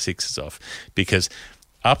was hitting the sixes off, because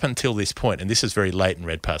up until this point, and this is very late in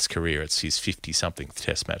Redpath's career, it's his 50-something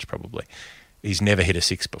test match probably, he's never hit a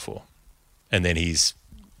six before. And then he's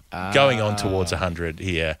going on towards 100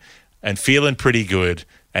 here and feeling pretty good,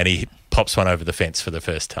 and he pops one over the fence for the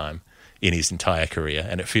first time in his entire career,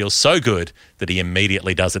 and it feels so good that he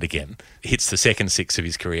immediately does it again. Hits the second six of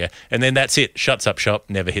his career, and then that's it. Shuts up shop,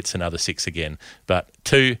 never hits another six again. But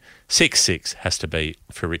 2-6-6 has to be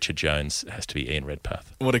for Richard Jones, has to be Ian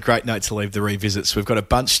Redpath. What a great note to leave the revisits. We've got a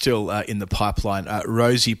bunch still in the pipeline.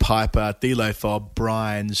 Rosie Piper, Thilo Fobb,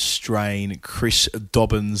 Brian Strain, Chris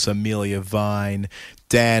Dobbins, Amelia Vine,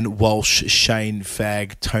 Dan Walsh, Shane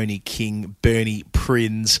Fagg, Tony King, Bernie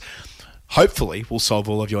Prins. Hopefully, we'll solve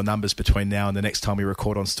all of your numbers between now and the next time we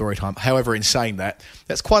record on Storytime. However, in saying that,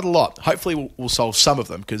 that's quite a lot. Hopefully, we'll solve some of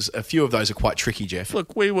them, because a few of those are quite tricky, Jeff.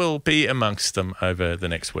 Look, we will be amongst them over the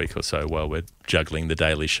next week or so while we're juggling the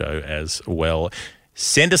Daily Show as well.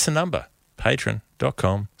 Send us a number,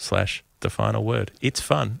 patreon.com/thefinalword. It's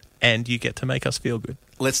fun, and you get to make us feel good.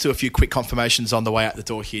 Let's do a few quick confirmations on the way out the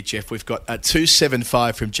door here, Jeff. We've got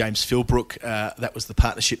 275 from James Philbrook. That was the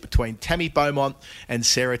partnership between Tammy Beaumont and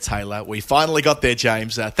Sarah Taylor. We finally got there,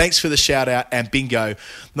 James. Thanks for the shout-out and bingo.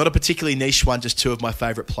 Not a particularly niche one, just two of my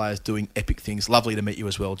favourite players doing epic things. Lovely to meet you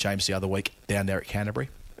as well, James, the other week down there at Canterbury.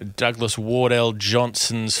 Douglas Wardell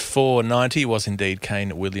Johnson's 490 was indeed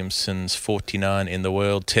Kane Williamson's 49 in the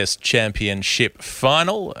World Test Championship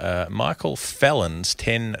final. Michael Fallon's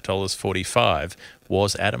 $10.45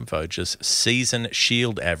 was Adam Voger's season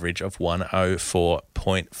shield average of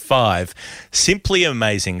 104.5. Simply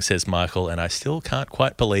amazing, says Michael, and I still can't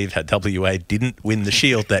quite believe how WA didn't win the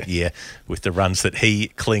shield that year with the runs that he,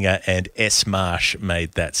 Klinger and S. Marsh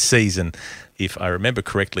made that season. If I remember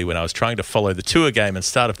correctly, when I was trying to follow the tour game and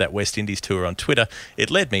start of that West Indies tour on Twitter, it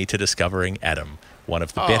led me to discovering Adam, one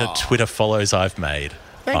of the better Twitter follows I've made.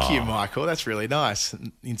 Thank you, Michael. That's really nice.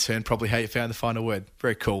 In turn, probably how you found the final word.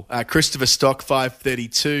 Very cool. Christopher Stock,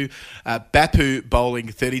 532. Bapu bowling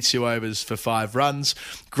 32 overs for 5 runs.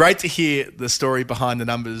 Great to hear the story behind the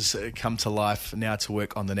numbers come to life. Now to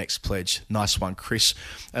work on the next pledge. Nice one, Chris.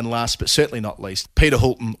 And last but certainly not least, Peter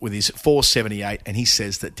Hulton with his 478, and he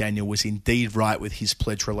says that Daniel was indeed right with his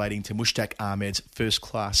pledge relating to Mushtaq Ahmed's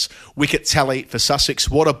first-class wicket tally for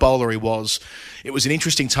Sussex. What a bowler he was. It was an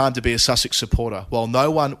interesting time to be a Sussex supporter. While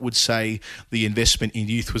no one would say the investment in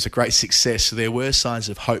youth was a great success, there were signs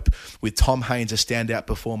of hope, with Tom Haynes a standout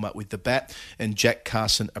performer with the bat and Jack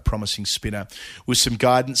Carson a promising spinner. With some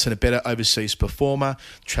guidance and a better overseas performer,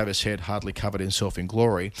 Travis Head hardly covered himself in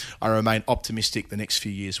glory, I remain optimistic the next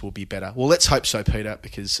few years will be better. Well, let's hope so, Peter,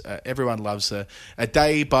 because everyone loves a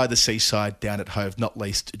day by the seaside down at Hove, not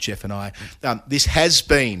least Jeff and I. This has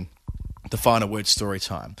been the final word story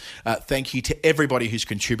time. Thank you to everybody who's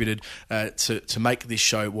contributed to make this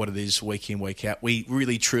show what it is week in, week out. We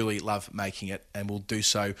really, truly love making it, and we'll do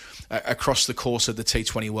so across the course of the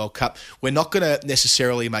T20 World Cup. We're not going to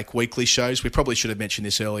necessarily make weekly shows. We probably should have mentioned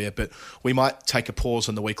this earlier, but we might take a pause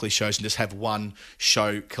on the weekly shows and just have one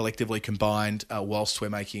show collectively combined whilst we're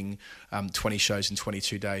making 20 shows in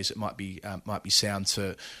 22 days. It might be sound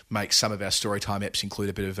to make some of our Storytime eps include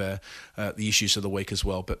a bit of the issues of the week as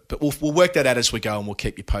well. But we'll work that out as we go, and we'll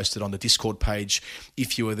keep you posted on the Discord page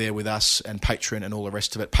if you were there with us, and Patreon and all the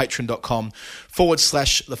rest of it.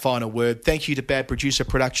 Patreon.com/The Final Word. Thank you to Bad Producer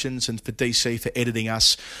Productions and for DC for editing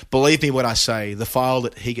us. Believe me when I say the file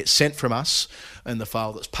that he gets sent from us and the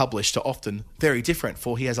file that's published are often very different,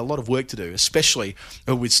 for he has a lot of work to do, especially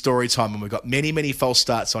with story time, and we've got many, many false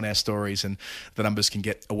starts on our stories, and the numbers can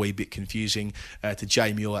get a wee bit confusing. To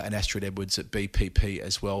Jay Muir and Astrid Edwards at BPP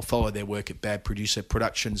as well. Follow their work at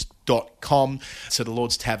badproducerproductions.com. So the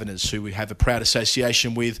Lord's Taverners, who we have a proud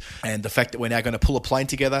association with, and the fact that we're now going to pull a plane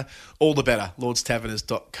together, all the better.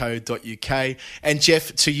 lordstaverners.co.uk. And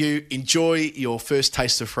Jeff, to you, enjoy your first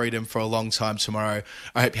taste of freedom for a long time tomorrow.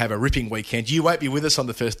 I hope you have a ripping weekend. You won't be with us on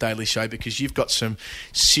the first Daily Show because you've got some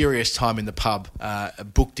serious time in the pub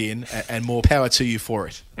booked in, and more power to you for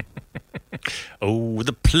it. Oh,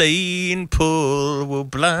 the plane pull will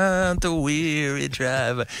blind the weary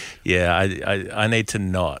driver. Yeah, I need to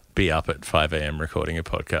not be up at 5 a.m. recording a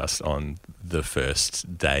podcast on the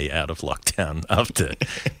first day out of lockdown after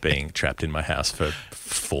being trapped in my house for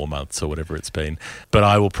 4 months or whatever it's been. But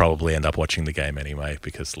I will probably end up watching the game anyway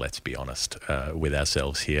because, let's be honest with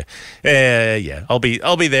ourselves here. Yeah, I'll be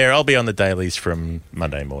there. I'll be on the dailies from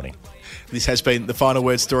Monday morning. This has been The Final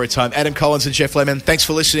Word Story Time. Adam Collins and Jeff Lemon, thanks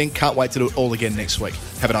for listening. Can't wait to do it all again next week.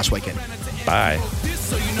 Have a nice weekend. Bye.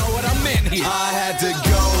 So you know what I meant here. I had to go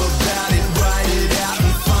about it, write it out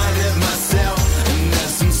and find it myself. And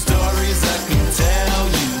there's some stories I can tell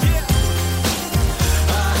you.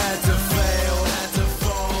 I had to fail, had to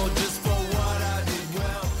fall just for what I did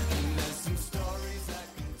well. And there's some stories I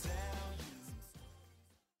can tell you.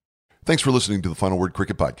 Thanks for listening to the Final Word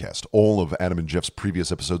Cricket Podcast. All of Adam and Jeff's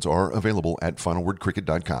previous episodes are available at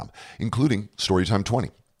finalwordcricket.com, including Storytime 20.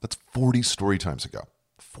 That's 40 Storytimes ago.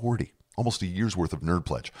 40. Almost a year's worth of Nerd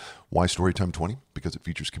Pledge. Why Storytime 20? Because it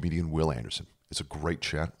features comedian Will Anderson. It's a great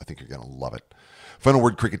chat. I think you're going to love it.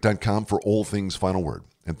 Finalwordcricket.com for all things Final Word.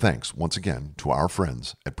 And thanks once again to our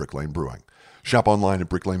friends at Brick Lane Brewing. Shop online at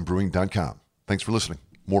bricklanebrewing.com. Thanks for listening.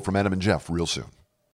 More from Adam and Jeff real soon.